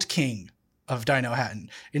old king of Dino Hatton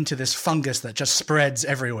into this fungus that just spreads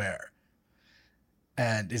everywhere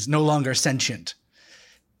and is no longer sentient.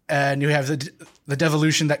 And you have the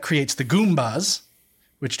devolution that creates the Goombas,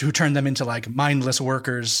 who turn them into like mindless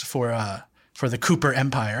workers for the Cooper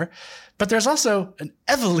Empire. But there's also an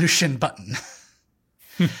evolution button.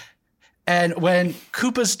 And when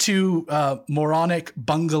Koopa's 2 moronic,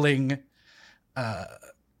 bungling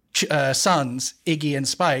sons, Iggy and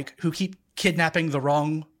Spike, who keep kidnapping the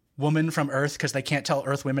wrong woman from Earth because they can't tell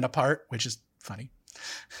Earth women apart, which is funny.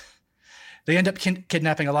 They end up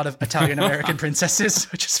kidnapping a lot of Italian-American princesses,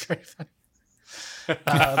 which is very funny.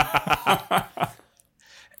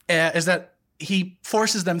 Is that he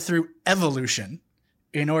forces them through evolution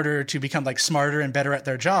in order to become like smarter and better at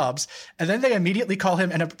their jobs. And then they immediately call him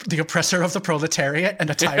the oppressor of the proletariat and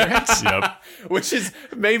a tyrant. Yep. Which is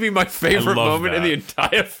maybe my favorite moment in the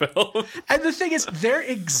entire film. And the thing is, there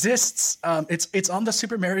exists, it's on the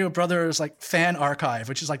Super Mario Brothers like fan archive,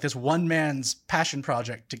 which is like this one man's passion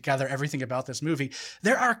project to gather everything about this movie.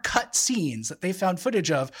 There are cut scenes that they found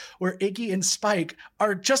footage of where Iggy and Spike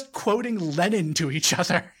are just quoting Lenin to each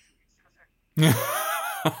other.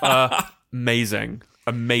 Amazing.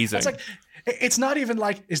 It's like, it's not even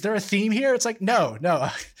like, is there a theme here? It's like, no.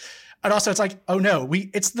 And also it's like, oh no,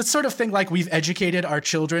 it's the sort of thing like we've educated our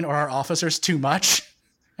children or our officers too much.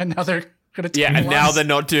 And now they're going to and now they're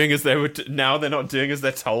not doing as now they're not doing as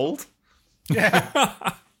they're told.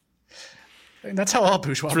 Yeah. And that's how all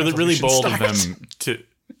bourgeois It's really bold start. of them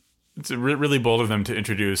It's really bold of them to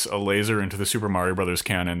introduce a laser into the Super Mario Brothers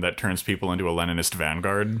canon that turns people into a Leninist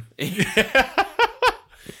vanguard.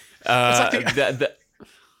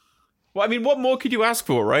 Well, I mean, what more could you ask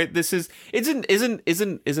for, right? This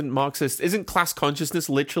isn't Marxist, isn't class consciousness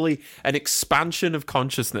literally an expansion of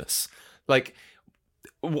consciousness? Like,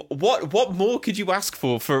 what more could you ask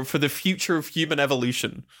for the future of human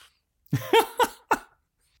evolution?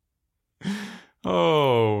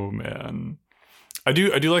 Oh man, I do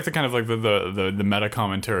like the kind of like the meta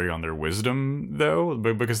commentary on their wisdom though,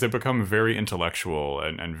 because they become very intellectual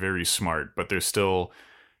and very smart, but they're still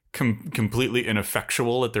completely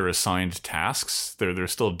ineffectual at their assigned tasks. They're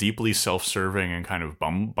still deeply self-serving and kind of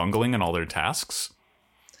bungling in all their tasks.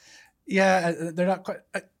 Yeah, they're not quite.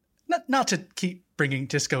 Not to keep bringing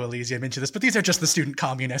Disco Elysium into this, but these are just the student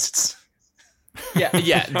communists. Yeah,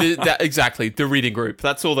 exactly. The reading group.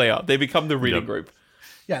 That's all they are. They become the reading group.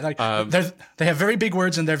 Yeah, like they have very big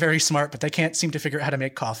words and they're very smart, but they can't seem to figure out how to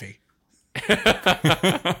make coffee.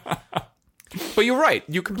 But you're right.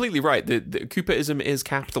 You're completely right. The Cooperism is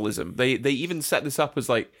capitalism. They even set this up as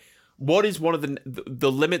like, what is one of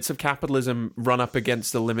the limits of capitalism run up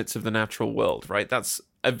against the limits of the natural world, right? That's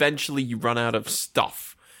eventually you run out of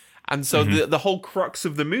stuff. And so the whole crux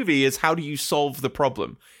of the movie is, how do you solve the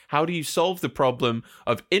problem? How do you solve the problem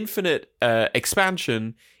of infinite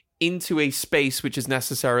expansion into a space which is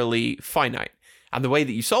necessarily finite? And the way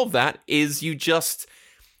that you solve that is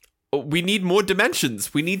we need more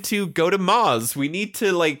dimensions. We need to go to Mars. We need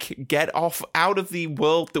to like get out of the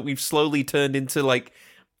world that we've slowly turned into like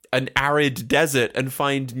an arid desert and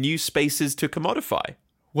find new spaces to commodify.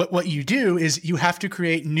 What you do is you have to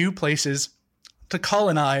create new places to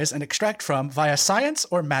colonize and extract from via science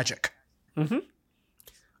or magic. Mm-hmm.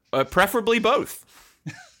 Preferably both.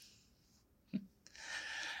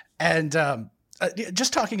 And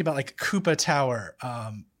just talking about like Koopa Tower,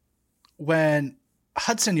 when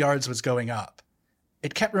Hudson Yards was going up,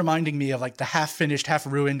 it kept reminding me of like the half-finished,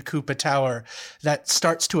 half-ruined Koopa Tower that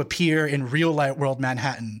starts to appear in real-world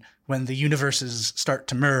Manhattan when the universes start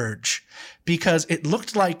to merge, because it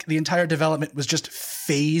looked like the entire development was just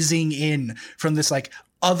phasing in from this like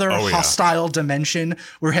other hostile dimension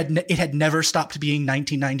where it had never stopped being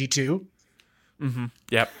 1992. Mm-hmm.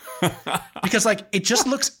 Yep. Because like it just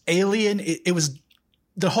looks alien. It was,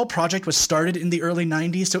 the whole project was started in the early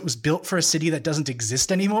 90s, so it was built for a city that doesn't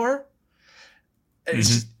exist anymore.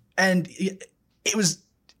 And it was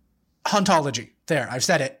hauntology. There, I've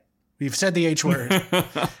said it. We've said the H word.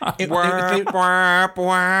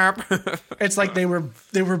 It's like they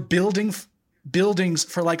were building buildings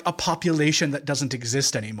for like a population that doesn't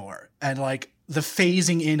exist anymore, and like the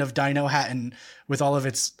phasing in of Dino Hatton with all of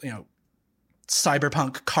its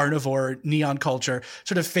cyberpunk carnivore neon culture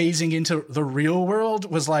sort of phasing into the real world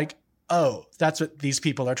was like, oh, that's what these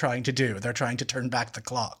people are trying to do. They're trying to turn back the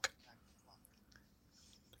clock.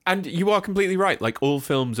 And you are completely right. Like all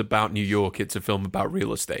films about New York, it's a film about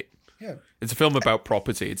real estate. Yeah. It's a film about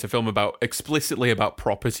property. It's a film explicitly about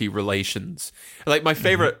property relations. Like my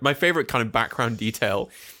favorite kind of background detail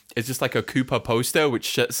is just like a Koopa poster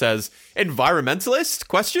which says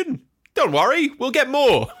 "environmentalist?" ? Don't worry, we'll get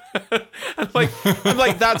more. I'm like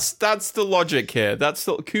that's the logic here. That's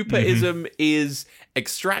the Cooperism is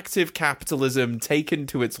extractive capitalism taken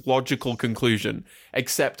to its logical conclusion,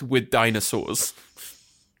 except with dinosaurs.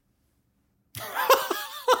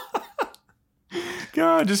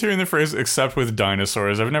 God, just hearing the phrase "except with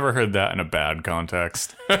dinosaurs," I've never heard that in a bad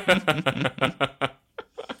context.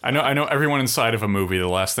 I know everyone inside of a movie, the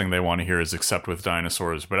last thing they want to hear is "except with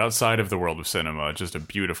dinosaurs," but outside of the world of cinema, just a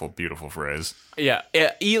beautiful, beautiful phrase. Yeah.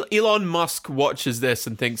 Elon Musk watches this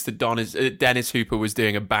and thinks that Dennis Hooper was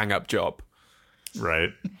doing a bang-up job.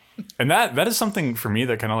 Right. And that is something for me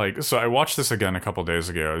that kind of like... So I watched this again a couple days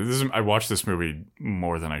ago. I watched this movie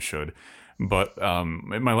more than I should. But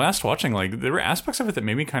in my last watching, like, there were aspects of it that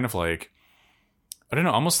made me kind of like... I don't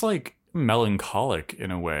know, almost like melancholic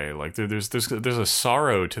in a way. Like there's a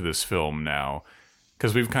sorrow to this film now,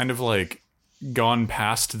 because we've kind of like gone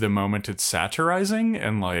past the moment it's satirizing,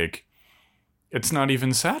 and like it's not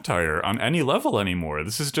even satire on any level anymore.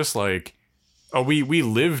 This is just like, oh, we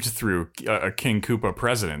lived through a King Koopa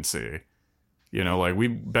presidency, like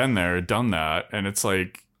we've been there, done that, and it's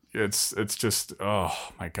like it's just,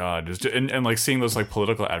 oh my god, and like seeing those like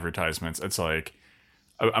political advertisements, it's like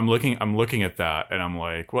I'm looking at that and I'm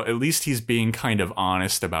like, well, at least he's being kind of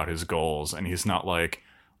honest about his goals, and he's not like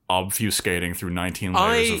obfuscating through 19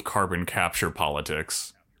 layers of carbon capture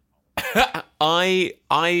politics.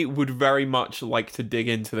 I would very much like to dig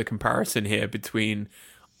into the comparison here between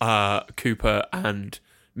Cooper and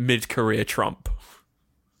mid-career Trump.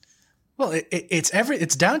 Well,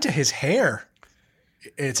 it's down to his hair.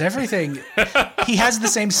 It's everything. He has the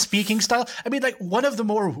same speaking style. I mean, like one of the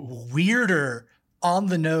more weirder, on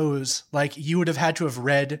the nose, like you would have had to have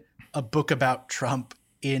read a book about Trump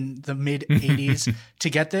in the mid 80s to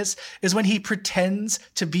get this, is when he pretends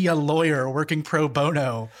to be a lawyer working pro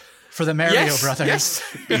bono for the Mario Brothers. Yes.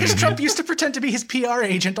 Because Trump used to pretend to be his PR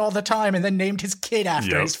agent all the time and then named his kid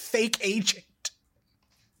after his fake agent.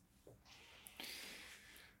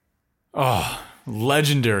 Oh,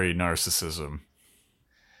 legendary narcissism.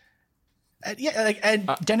 And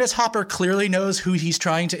Dennis Hopper clearly knows who he's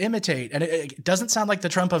trying to imitate. And it doesn't sound like the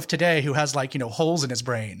Trump of today who has like, holes in his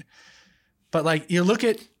brain. But like you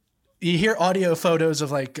hear audio photos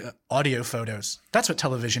of audio photos. That's what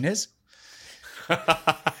television is.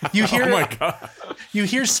 You hear, oh my God. You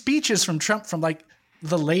hear speeches from Trump from like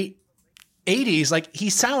the late 80s. Like he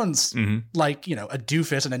sounds like, a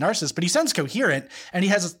doofus and a narcissist, but he sounds coherent and he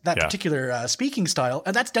has that particular speaking style.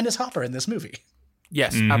 And that's Dennis Hopper in this movie.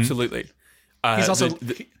 Yes, absolutely. He's also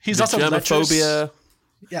germophobia.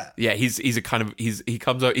 Yeah. Yeah, he's a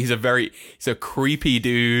creepy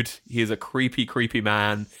dude. He is a creepy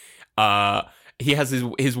man. He has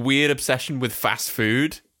his weird obsession with fast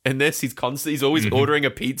food in this. He's always ordering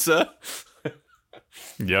a pizza.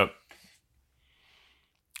 Yep.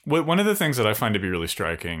 One of the things that I find to be really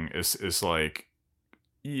striking is like,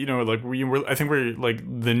 I think we're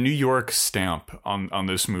like the New York stamp on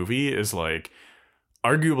this movie is like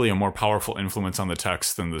arguably a more powerful influence on the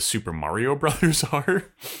text than the Super Mario Brothers are.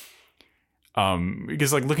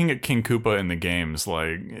 Because like looking at King Koopa in the games,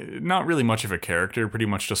 like not really much of a character, pretty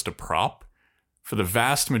much just a prop for the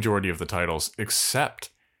vast majority of the titles, except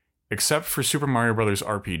for Super Mario Brothers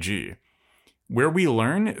RPG, where we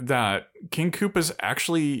learn that King Koopa's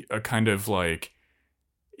actually a kind of like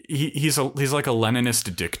he's like a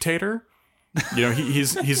Leninist dictator.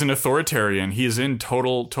 He's an authoritarian. He is in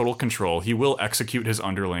total control. He will execute his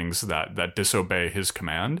underlings that disobey his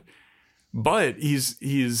command. But he's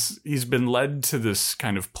been led to this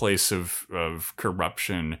kind of place of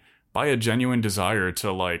corruption by a genuine desire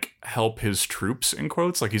to like help his troops, in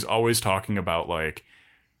quotes. Like he's always talking about like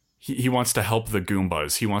he wants to help the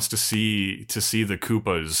Goombas. He wants to see the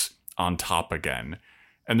Koopas on top again.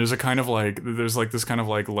 And there's this kind of like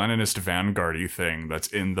Leninist vanguard-y thing that's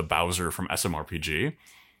in the Bowser from SMRPG.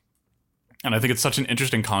 And I think it's such an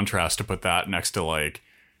interesting contrast to put that next to like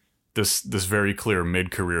this very clear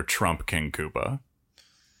mid-career Trump King Koopa.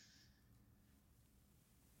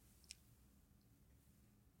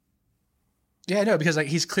 Yeah, no, because like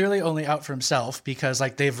he's clearly only out for himself because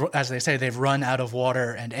like they've run out of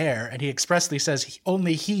water and air, and he expressly says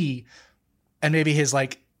only he and maybe his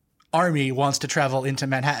like army wants to travel into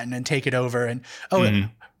Manhattan and take it over. And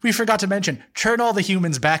we forgot to mention, turn all the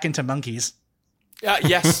humans back into monkeys.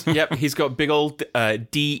 Yes, yep. He's got big old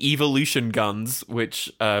de-evolution guns, which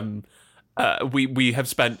we have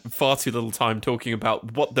spent far too little time talking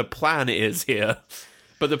about what the plan is here.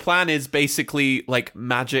 But the plan is basically like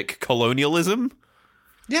magic colonialism.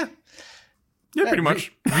 Yeah. Yeah, pretty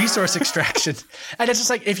much. Resource extraction. And it's just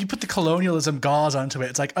like, if you put the colonialism gauze onto it,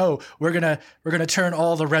 it's like, oh, we're gonna turn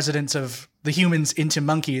all the residents of the humans into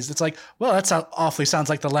monkeys. It's like, well, that awfully sounds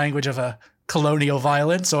like the language of a colonial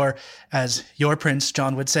violence, or as your Prince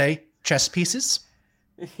John would say, chess pieces.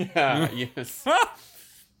 Yeah, yes.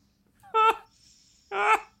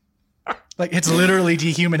 Like, it's literally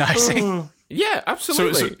dehumanizing. Yeah,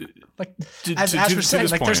 absolutely. So like, as we're saying,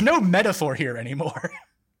 like, there's no metaphor here anymore.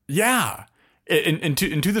 Yeah. And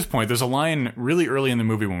to this point, there's a line really early in the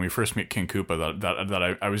movie when we first meet King Koopa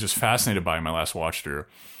that I was just fascinated by in my last watch through.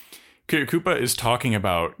 Koopa is talking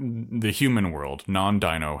about the human world,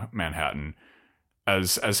 non-dino Manhattan,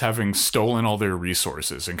 as having stolen all their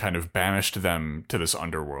resources and kind of banished them to this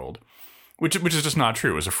underworld, which is just not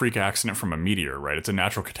true. It was a freak accident from a meteor, right? It's a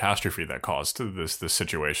natural catastrophe that caused this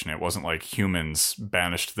situation. It wasn't like humans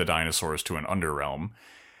banished the dinosaurs to an underrealm.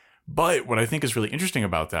 But what I think is really interesting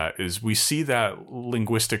about that is we see that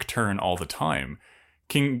linguistic turn all the time.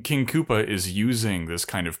 King Koopa is using this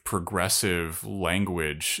kind of progressive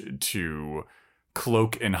language to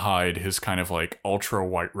cloak and hide his kind of like ultra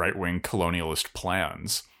right-wing colonialist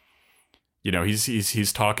plans.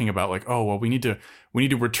 He's talking about like, oh, well, we need to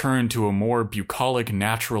return to a more bucolic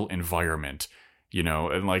natural environment.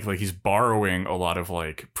 And like he's borrowing a lot of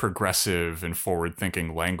like progressive and forward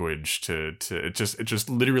thinking language to it just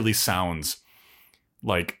literally sounds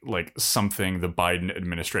like something the Biden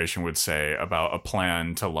administration would say about a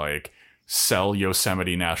plan to like sell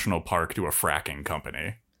Yosemite National Park to a fracking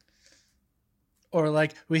company. Or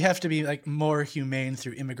like, we have to be like more humane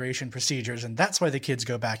through immigration procedures, and that's why the kids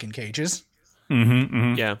go back in cages. Mm-hmm,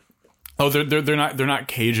 mm-hmm. Yeah. Oh, they're not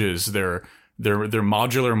cages. They're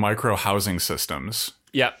modular micro housing systems.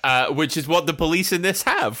 Yeah, which is what the police in this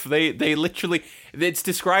have. They literally, it's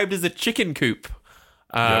described as a chicken coop.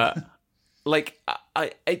 Like,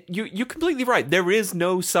 you're completely right. There is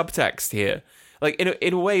no subtext here. Like,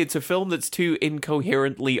 in a way, it's a film that's too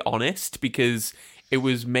incoherently honest because it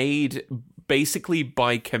was made basically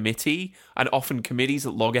by committee, and often committees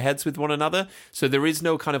at loggerheads with one another. So there is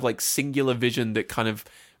no kind of like singular vision that kind of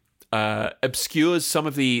obscures some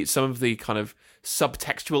of the kind of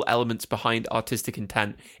subtextual elements behind artistic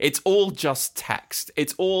intent. It's all just text.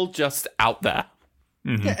 It's all just out there.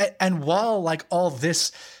 Mm-hmm. Yeah, and while like all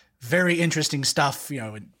this very interesting stuff,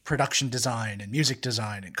 in production design and music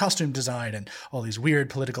design and costume design and all these weird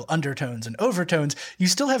political undertones and overtones, you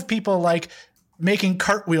still have people like making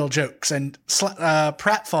cartwheel jokes and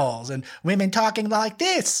pratfalls and women talking like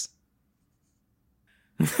this.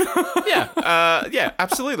 Yeah,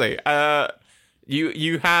 absolutely.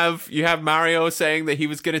 You have Mario saying that he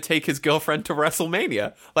was going to take his girlfriend to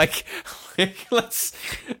WrestleMania. Like let's,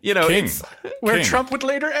 King. It's where King. Trump would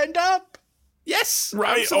later end up. Yes,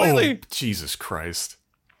 Right. absolutely. Oh, Jesus Christ.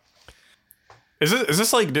 Is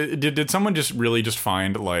this like, did someone just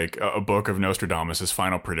find like a book of Nostradamus'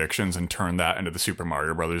 final predictions and turn that into the Super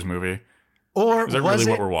Mario Brothers movie? Or Is that was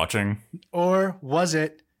really it, what we're watching? Or was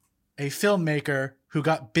it a filmmaker who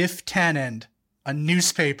got Biff Tannen a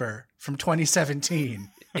newspaper from 2017?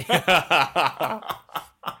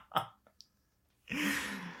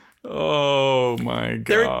 Oh my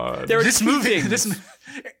God. There are This two movie, things.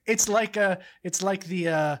 it's like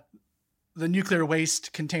the nuclear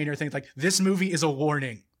waste container thing. Like, this movie is a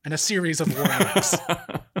warning and a series of warnings.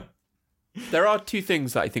 There are two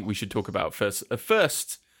things that I think we should talk about first.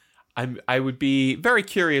 First, I would be very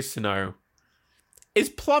curious to know, is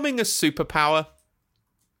plumbing a superpower?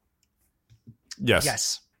 Yes.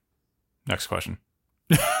 Yes. Next question.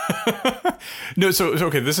 No, so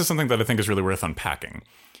okay, this is something that I think is really worth unpacking,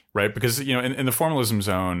 right? Because, in the formalism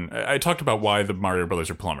zone, I talked about why the Mario Brothers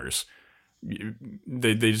are plumbers.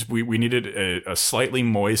 We needed a slightly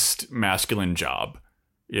moist masculine job.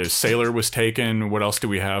 Sailor was taken. What else do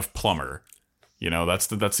we have? Plumber. That's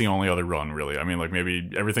the only other run, really. I mean, like, maybe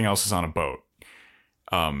everything else is on a boat.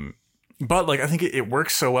 But like, I think it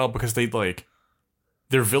works so well because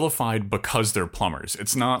they're vilified because they're plumbers.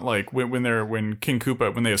 It's not like when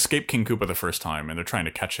they escape King Koopa the first time and they're trying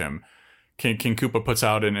to catch him, King Koopa puts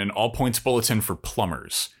out an all points bulletin for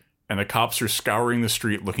plumbers. And the cops are scouring the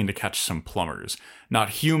street looking to catch some plumbers. Not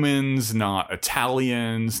humans, not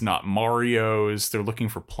Italians, not Marios. They're looking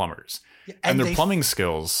for plumbers. Yeah, and their plumbing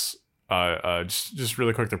skills, just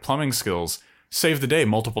really quick, their plumbing skills save the day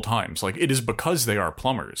multiple times. Like, it is because they are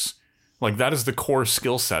plumbers. Like, that is the core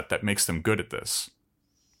skill set that makes them good at this.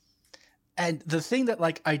 And the thing that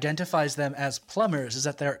like identifies them as plumbers is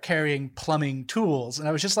that they're carrying plumbing tools. And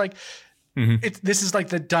I was just like, this is like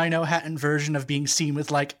the Dino Hatton version of being seen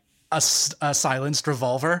with like a silenced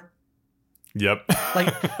revolver. Yep.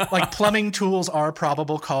 like plumbing tools are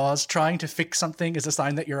probable cause. Trying to fix something is a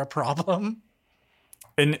sign that you're a problem.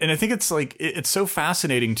 And I think it's like, it's so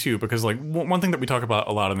fascinating too, because like one thing that we talk about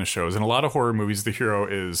a lot in the show is in a lot of horror movies, the hero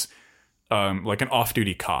is like an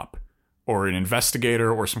off-duty cop or an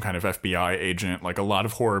investigator or some kind of FBI agent. Like, a lot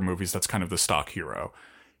of horror movies, that's kind of the stock hero.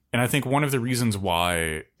 And I think one of the reasons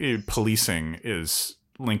why policing is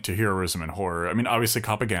linked to heroism in horror, I mean, obviously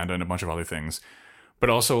propaganda and a bunch of other things,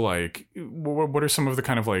 but also like, what are some of the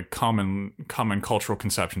kind of like common cultural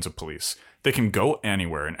conceptions of police? They can go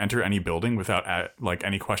anywhere and enter any building without like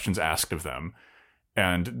any questions asked of them.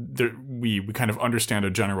 And we kind of understand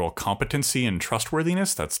a general competency and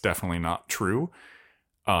trustworthiness. That's definitely not true.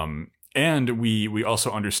 And we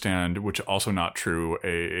also understand, which also not true,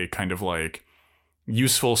 a kind of like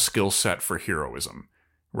useful skill set for heroism,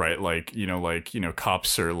 right? Like,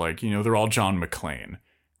 cops are like, they're all John McClane,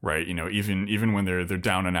 right? Even when they're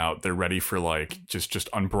down and out, they're ready for like just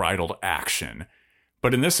unbridled action.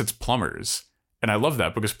 But in this, it's plumbers. And I love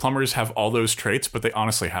that because plumbers have all those traits, but they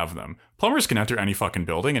honestly have them. Plumbers can enter any fucking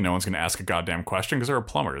building and no one's going to ask a goddamn question because they're a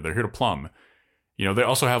plumber. They're here to plumb. They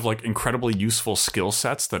also have like incredibly useful skill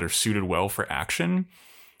sets that are suited well for action.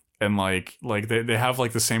 And like they have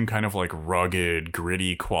like the same kind of like rugged,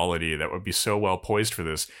 gritty quality that would be so well poised for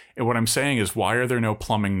this. And what I'm saying is, why are there no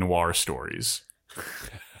plumbing noir stories?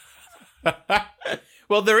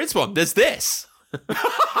 Well, there is one. There's this.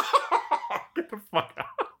 Get the fuck out.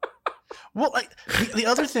 Well, the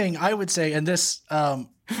other thing I would say, and this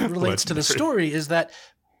relates to the story, is that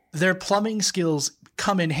their plumbing skills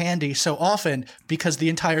come in handy so often because the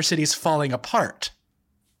entire city is falling apart.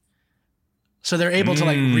 So they're able to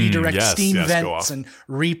like redirect yes, steam go vents off. and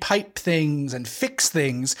repipe things and fix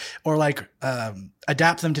things, or like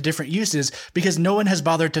adapt them to different uses, because no one has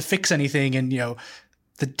bothered to fix anything in,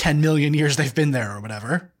 the 10 million years they've been there or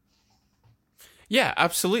whatever. Yeah,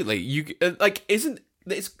 absolutely. You isn't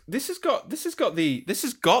this has got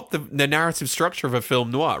the narrative structure of a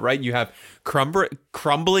film noir, right? You have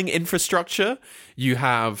crumbling infrastructure. You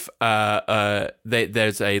have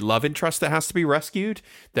there's a love interest that has to be rescued.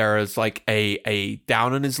 There is like a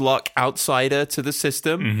down on his luck outsider to the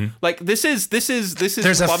system. Mm-hmm. Like this is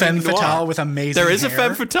There's a plumbing femme noir. fatale with amazing There is a hair.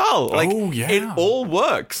 femme fatale. Like, Oh, yeah. it all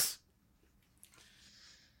works.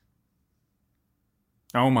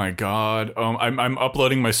 Oh my god. I'm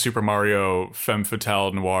uploading my Super Mario Femme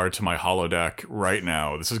Fatale Noir to my holodeck right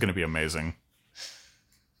now. This is going to be amazing.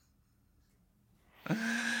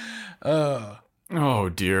 Oh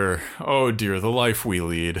dear. Oh dear. The life we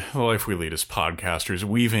lead. The life we lead as podcasters,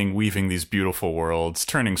 weaving these beautiful worlds,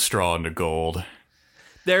 turning straw into gold.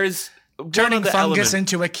 There is one Turning other fungus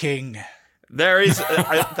element. into a king. There is,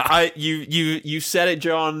 you said it,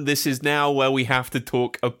 John. This is now where we have to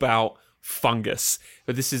talk about fungus.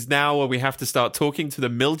 But this is now where we have to start talking to the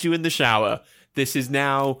mildew in the shower. This is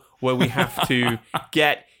now where we have to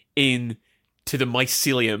get in to the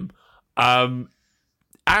mycelium.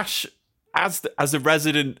 Ash, as the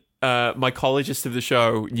resident mycologist of the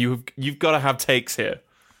show, you've got to have takes here.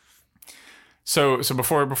 So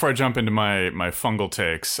before I jump into my fungal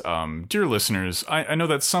takes, dear listeners, I know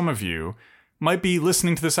that some of you might be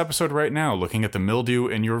listening to this episode right now, looking at the mildew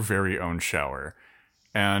in your very own shower.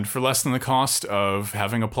 And for less than the cost of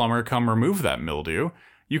having a plumber come remove that mildew,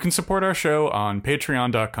 you can support our show on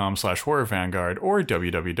patreon.com/horrorvanguard or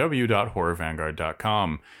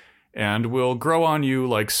www.horrorvanguard.com. And we'll grow on you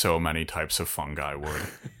like so many types of fungi would.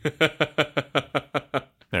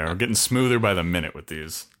 There, we're getting smoother by the minute with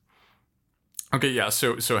these. Okay, yeah,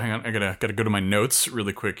 so hang on, I gotta go to my notes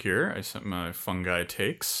really quick here. I sent my fungi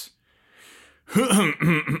takes.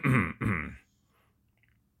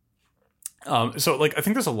 So like I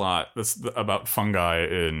think there's a lot that's about fungi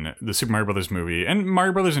in the Super Mario Brothers movie and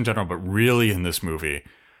Mario Brothers in general, but really in this movie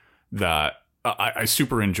that I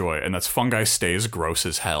super enjoy, and that's fungi stays gross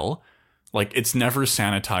as hell. Like it's never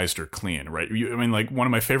sanitized or clean, right? Like one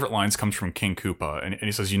of my favorite lines comes from King Koopa, and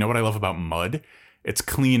he says, "You know what I love about mud? It's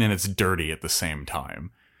clean and it's dirty at the same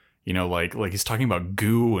time." Like he's talking about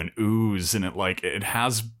goo and ooze, and it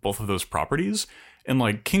has both of those properties. And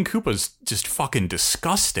like King Koopa's just fucking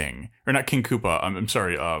disgusting. Or not King Koopa, I'm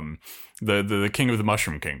sorry, the king of the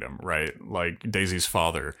Mushroom Kingdom, right? Like Daisy's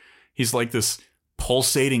father. He's like this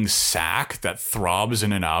pulsating sack that throbs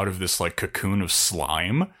in and out of this like cocoon of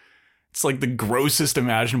slime. It's like the grossest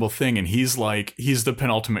imaginable thing, and he's the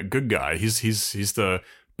penultimate good guy. He's the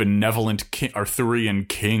benevolent Arthurian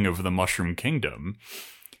king of the Mushroom Kingdom.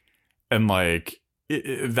 And like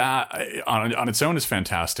that on its own is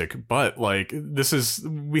fantastic, but like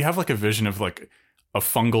we have like a vision of like a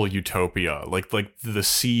fungal utopia, like the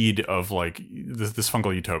seed of like this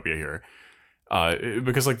fungal utopia here,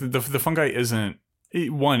 because like the fungi isn't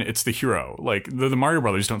one, it's the hero. Like the Mario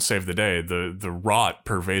Brothers don't save the day. The rot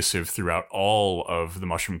pervasive throughout all of the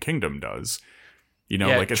Mushroom Kingdom does.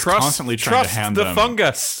 Like it's constantly trying to hand them.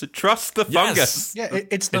 Trust the fungus. Yeah,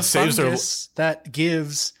 it's the fungus that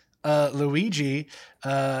gives Luigi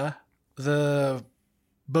the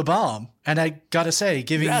bomb, and I gotta say,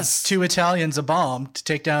 giving two Italians a bomb to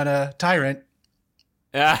take down a tyrant,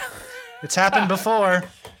 it's happened before,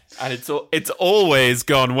 and it's always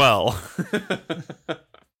gone well.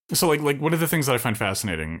 So like one of the things that I find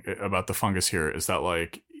fascinating about the fungus here is that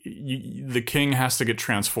like the king has to get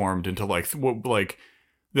transformed into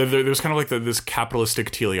there's kind of like this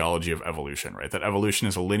capitalistic teleology of evolution, right? That evolution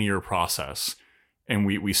is a linear process. And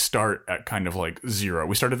we start at kind of like zero.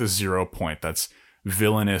 We start at this 0 point that's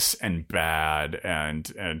villainous and bad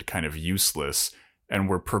and kind of useless, and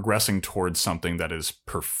we're progressing towards something that is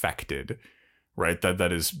perfected, right?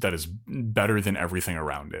 That is better than everything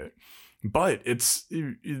around it. But it's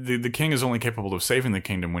the king is only capable of saving the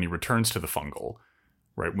kingdom when he returns to the fungal,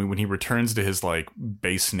 right? When he returns to his like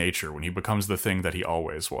base nature, when he becomes the thing that he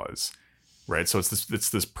always was, right? So it's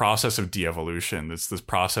this process of de-evolution. It's this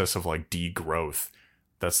process of like degrowth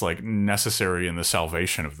that's like necessary in the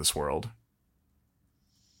salvation of this world.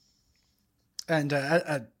 And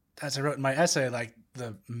as I wrote in my essay, like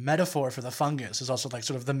the metaphor for the fungus is also like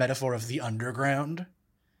sort of the metaphor of the underground.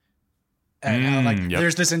 And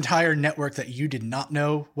there's this entire network that you did not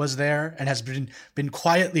know was there and has been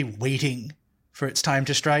quietly waiting for its time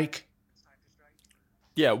to strike.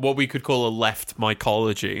 Yeah, what we could call a left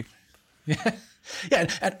mycology. Yeah,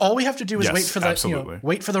 and all we have to do is Yes, wait for the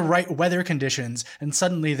wait for the right weather conditions, and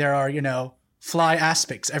suddenly there are fly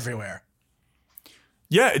aspics everywhere.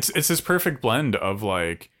 Yeah, it's this perfect blend of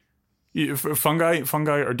like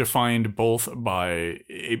fungi are defined both by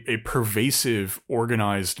a pervasive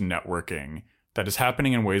organized networking that is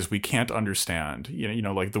happening in ways we can't understand.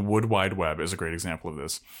 Like the Wood Wide Web is a great example of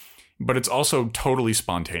this, but it's also totally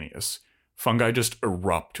spontaneous. Fungi just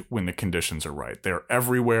erupt when the conditions are right. They're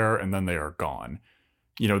everywhere and then they are gone.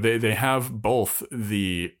 They have both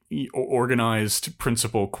the organized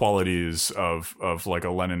principal qualities of like a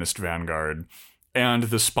Leninist vanguard and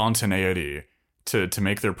the spontaneity to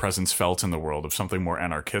make their presence felt in the world of something more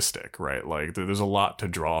anarchistic, right? Like there's a lot to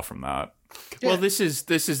draw from that. Yeah. Well, this is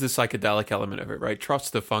the psychedelic element of it, right?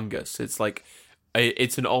 Trust the fungus. It's like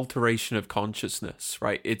it's an alteration of consciousness,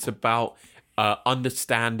 right? It's about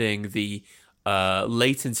understanding the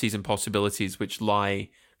latencies and possibilities which lie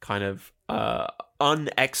kind of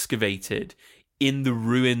unexcavated in the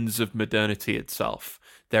ruins of modernity itself.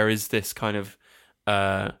 There is this kind of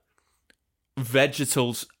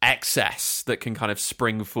vegetal excess that can kind of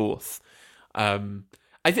spring forth.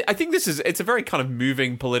 I think it's a very kind of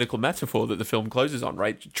moving political metaphor that the film closes on,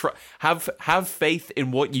 right? Have faith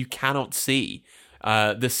in what you cannot see.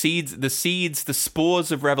 The seeds, the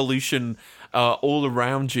spores of revolution are all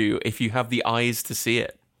around you if you have the eyes to see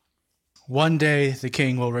it. One day the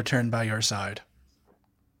king will return by your side.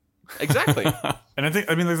 Exactly. And like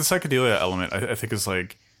the psychedelia element, I think is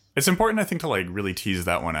like, it's important, I think, to like really tease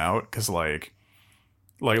that one out, because like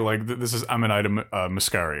this is Amanita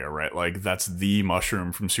muscaria, right? Like that's the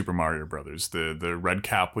mushroom from Super Mario Brothers, the red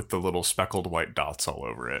cap with the little speckled white dots all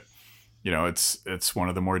over it. It's one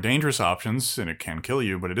of the more dangerous options, and it can kill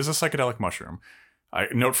you, but it is a psychedelic mushroom.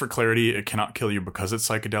 Note for clarity, it cannot kill you because it's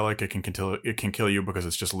psychedelic. It can kill you because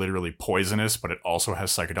it's just literally poisonous, but it also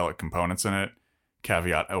has psychedelic components in it.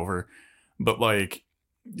 Caveat over. But like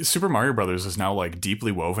Super Mario Brothers is now like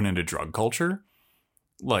deeply woven into drug culture.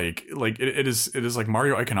 Like it is like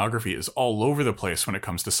Mario iconography is all over the place when it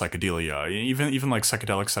comes to psychedelia. Even like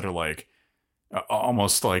psychedelics that are like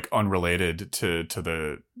almost like unrelated to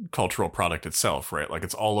the cultural product itself, right? Like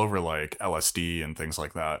it's all over like LSD and things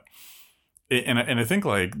like that. And I think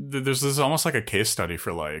like there's almost like a case study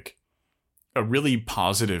for like a really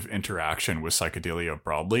positive interaction with psychedelia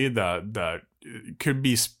broadly that could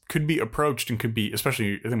be approached and could be,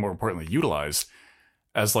 especially I think more importantly, utilized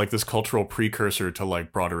as like this cultural precursor to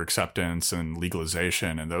like broader acceptance and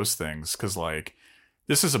legalization and those things. Because like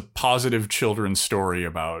this is a positive children's story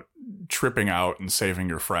about tripping out and saving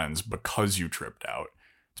your friends because you tripped out.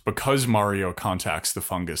 It's because Mario contacts the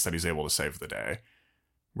fungus that he's able to save the day.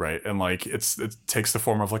 Right. And like it takes the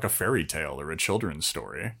form of like a fairy tale or a children's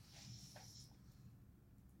story.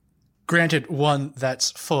 Granted, one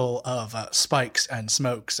that's full of spikes and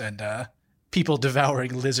smokes and people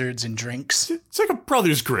devouring lizards and drinks. It's like a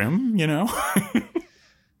Brothers Grimm,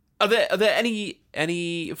 Are there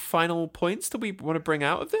any final points that we want to bring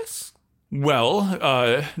out of this?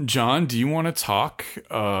 Well, John, do you want to talk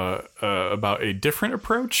about a different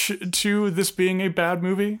approach to this being a bad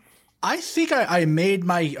movie? I think I made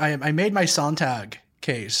my Sontag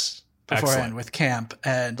case beforehand. Excellent. With Camp,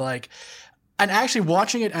 and actually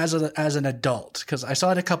watching it as an adult, because I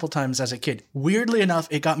saw it a couple times as a kid. Weirdly enough,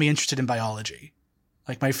 it got me interested in biology.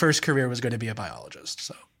 Like my first career was going to be a biologist.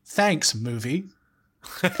 So thanks, movie.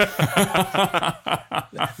 Then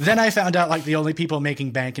I found out like the only people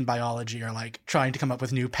making bank in biology are like trying to come up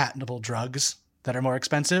with new patentable drugs that are more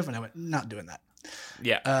expensive, and I went, not doing that.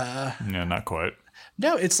 Yeah. Yeah, not quite.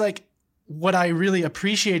 No, it's like what I really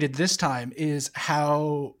appreciated this time is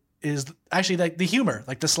how is actually like the humor,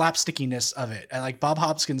 like the slapstickiness of it. And like Bob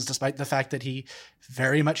Hopkins, despite the fact that he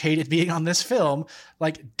very much hated being on this film,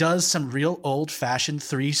 like does some real old fashioned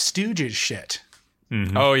Three Stooges shit.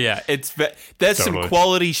 Mm-hmm. Oh yeah, there's some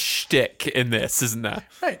quality shtick in this, isn't there?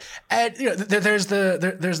 Right, and there's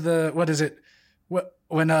the what is it?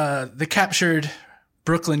 When the captured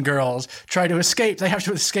Brooklyn girls try to escape, they have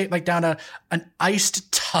to escape like down an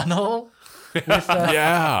iced tunnel. With,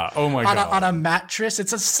 yeah. Oh my god. On a mattress.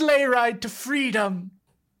 It's a sleigh ride to freedom.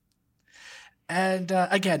 And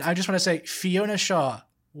again, I just want to say Fiona Shaw,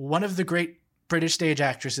 one of the great British stage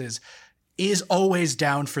actresses, is always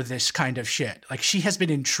down for this kind of shit. Like she has been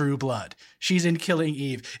in True Blood. She's in Killing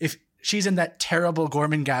Eve. If she's in that terrible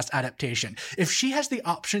Gormenghast adaptation. If she has the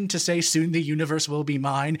option to say soon the universe will be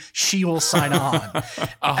mine, she will sign on.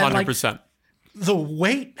 100%. The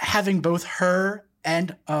weight having both her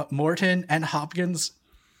and Morton and Hopkins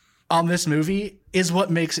on this movie is what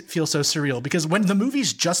makes it feel so surreal. Because when the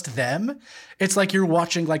movie's just them, it's like you're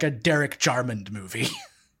watching like a Derek Jarman movie.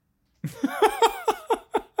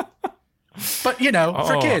 But,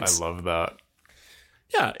 for kids. I love that.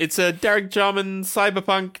 Yeah, it's a Derek Jarman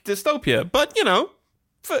cyberpunk dystopia, but,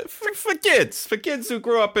 for kids who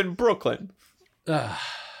grew up in Brooklyn.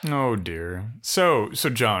 Oh dear. So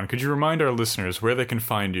John, could you remind our listeners where they can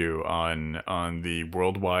find you on the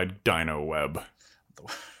worldwide Dino Web?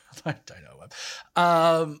 Dino Web.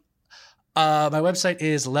 My website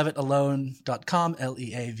is levitalone.com,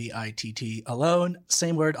 Leavitt alone.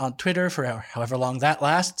 Same word on Twitter for however long that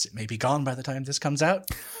lasts. It may be gone by the time this comes out.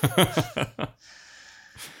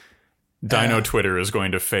 Dino Twitter is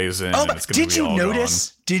going to phase in. Oh, and it's going to be all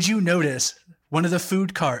Did you notice one of the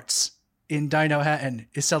food carts in Dinohattan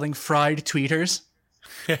is selling fried tweeters?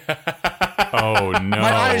 Oh no!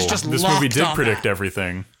 My eyes just this locked movie did on predict that.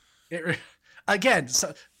 Everything. Again,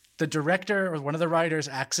 so the director or one of the writers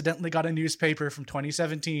accidentally got a newspaper from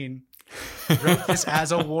 2017, wrote this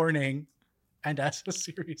as a warning, and as a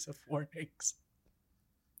series of warnings.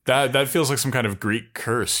 That feels like some kind of Greek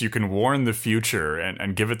curse. You can warn the future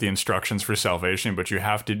and give it the instructions for salvation, but you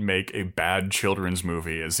have to make a bad children's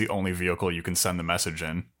movie as the only vehicle you can send the message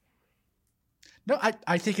in. No,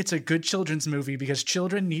 I think it's a good children's movie because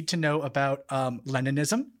children need to know about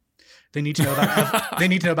Leninism. They need to know about they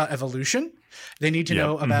need to know about evolution. They need to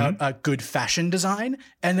know about good fashion design,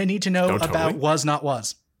 and they need to know about was not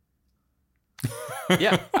was.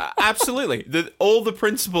 Yeah, absolutely. All the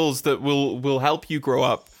principles that will help you grow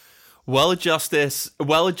up well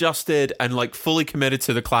adjusted, and like fully committed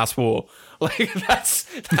to the class war. Like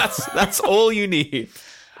that's all you need.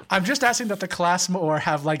 I'm just asking that the class war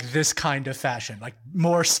have like this kind of fashion, like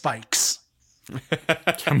more spikes.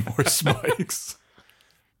 More spikes.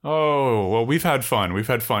 Oh, well, we've had fun. We've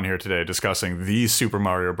had fun here today discussing the Super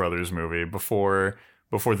Mario Brothers movie before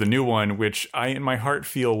the new one, which I, in my heart,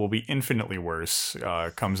 feel will be infinitely worse,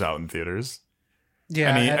 comes out in theaters.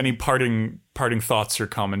 Yeah. Any parting thoughts or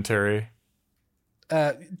commentary?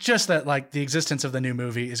 Just that, like, the existence of the new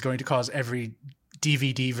movie is going to cause every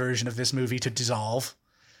DVD version of this movie to dissolve.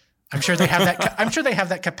 I'm sure they have that. I'm sure they have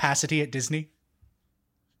that capacity at Disney.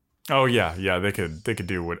 Oh yeah, they could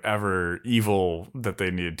do whatever evil that they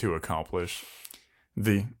need to accomplish.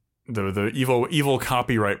 The evil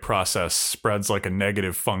copyright process spreads like a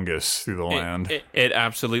negative fungus through the land. It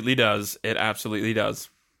absolutely does. It absolutely does.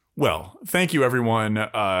 Well, thank you everyone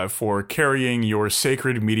for carrying your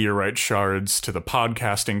sacred meteorite shards to the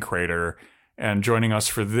podcasting crater and joining us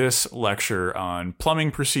for this lecture on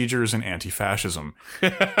plumbing procedures and anti-fascism.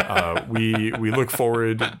 We look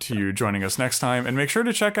forward to you joining us next time, and make sure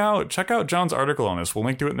to check out John's article on this. We'll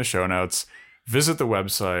link to it in the show notes. Visit the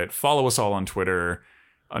website, follow us all on Twitter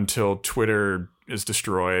until Twitter is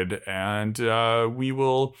destroyed, and we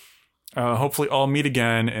will hopefully all meet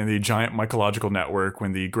again in the giant mycological network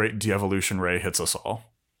when the great de-evolution ray hits us all.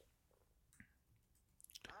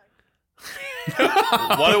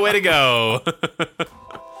 What a way to go.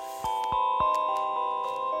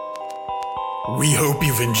 We hope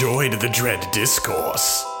you've enjoyed the Dread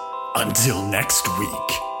Discourse. Until next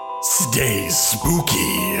week, stay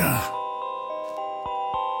spooky.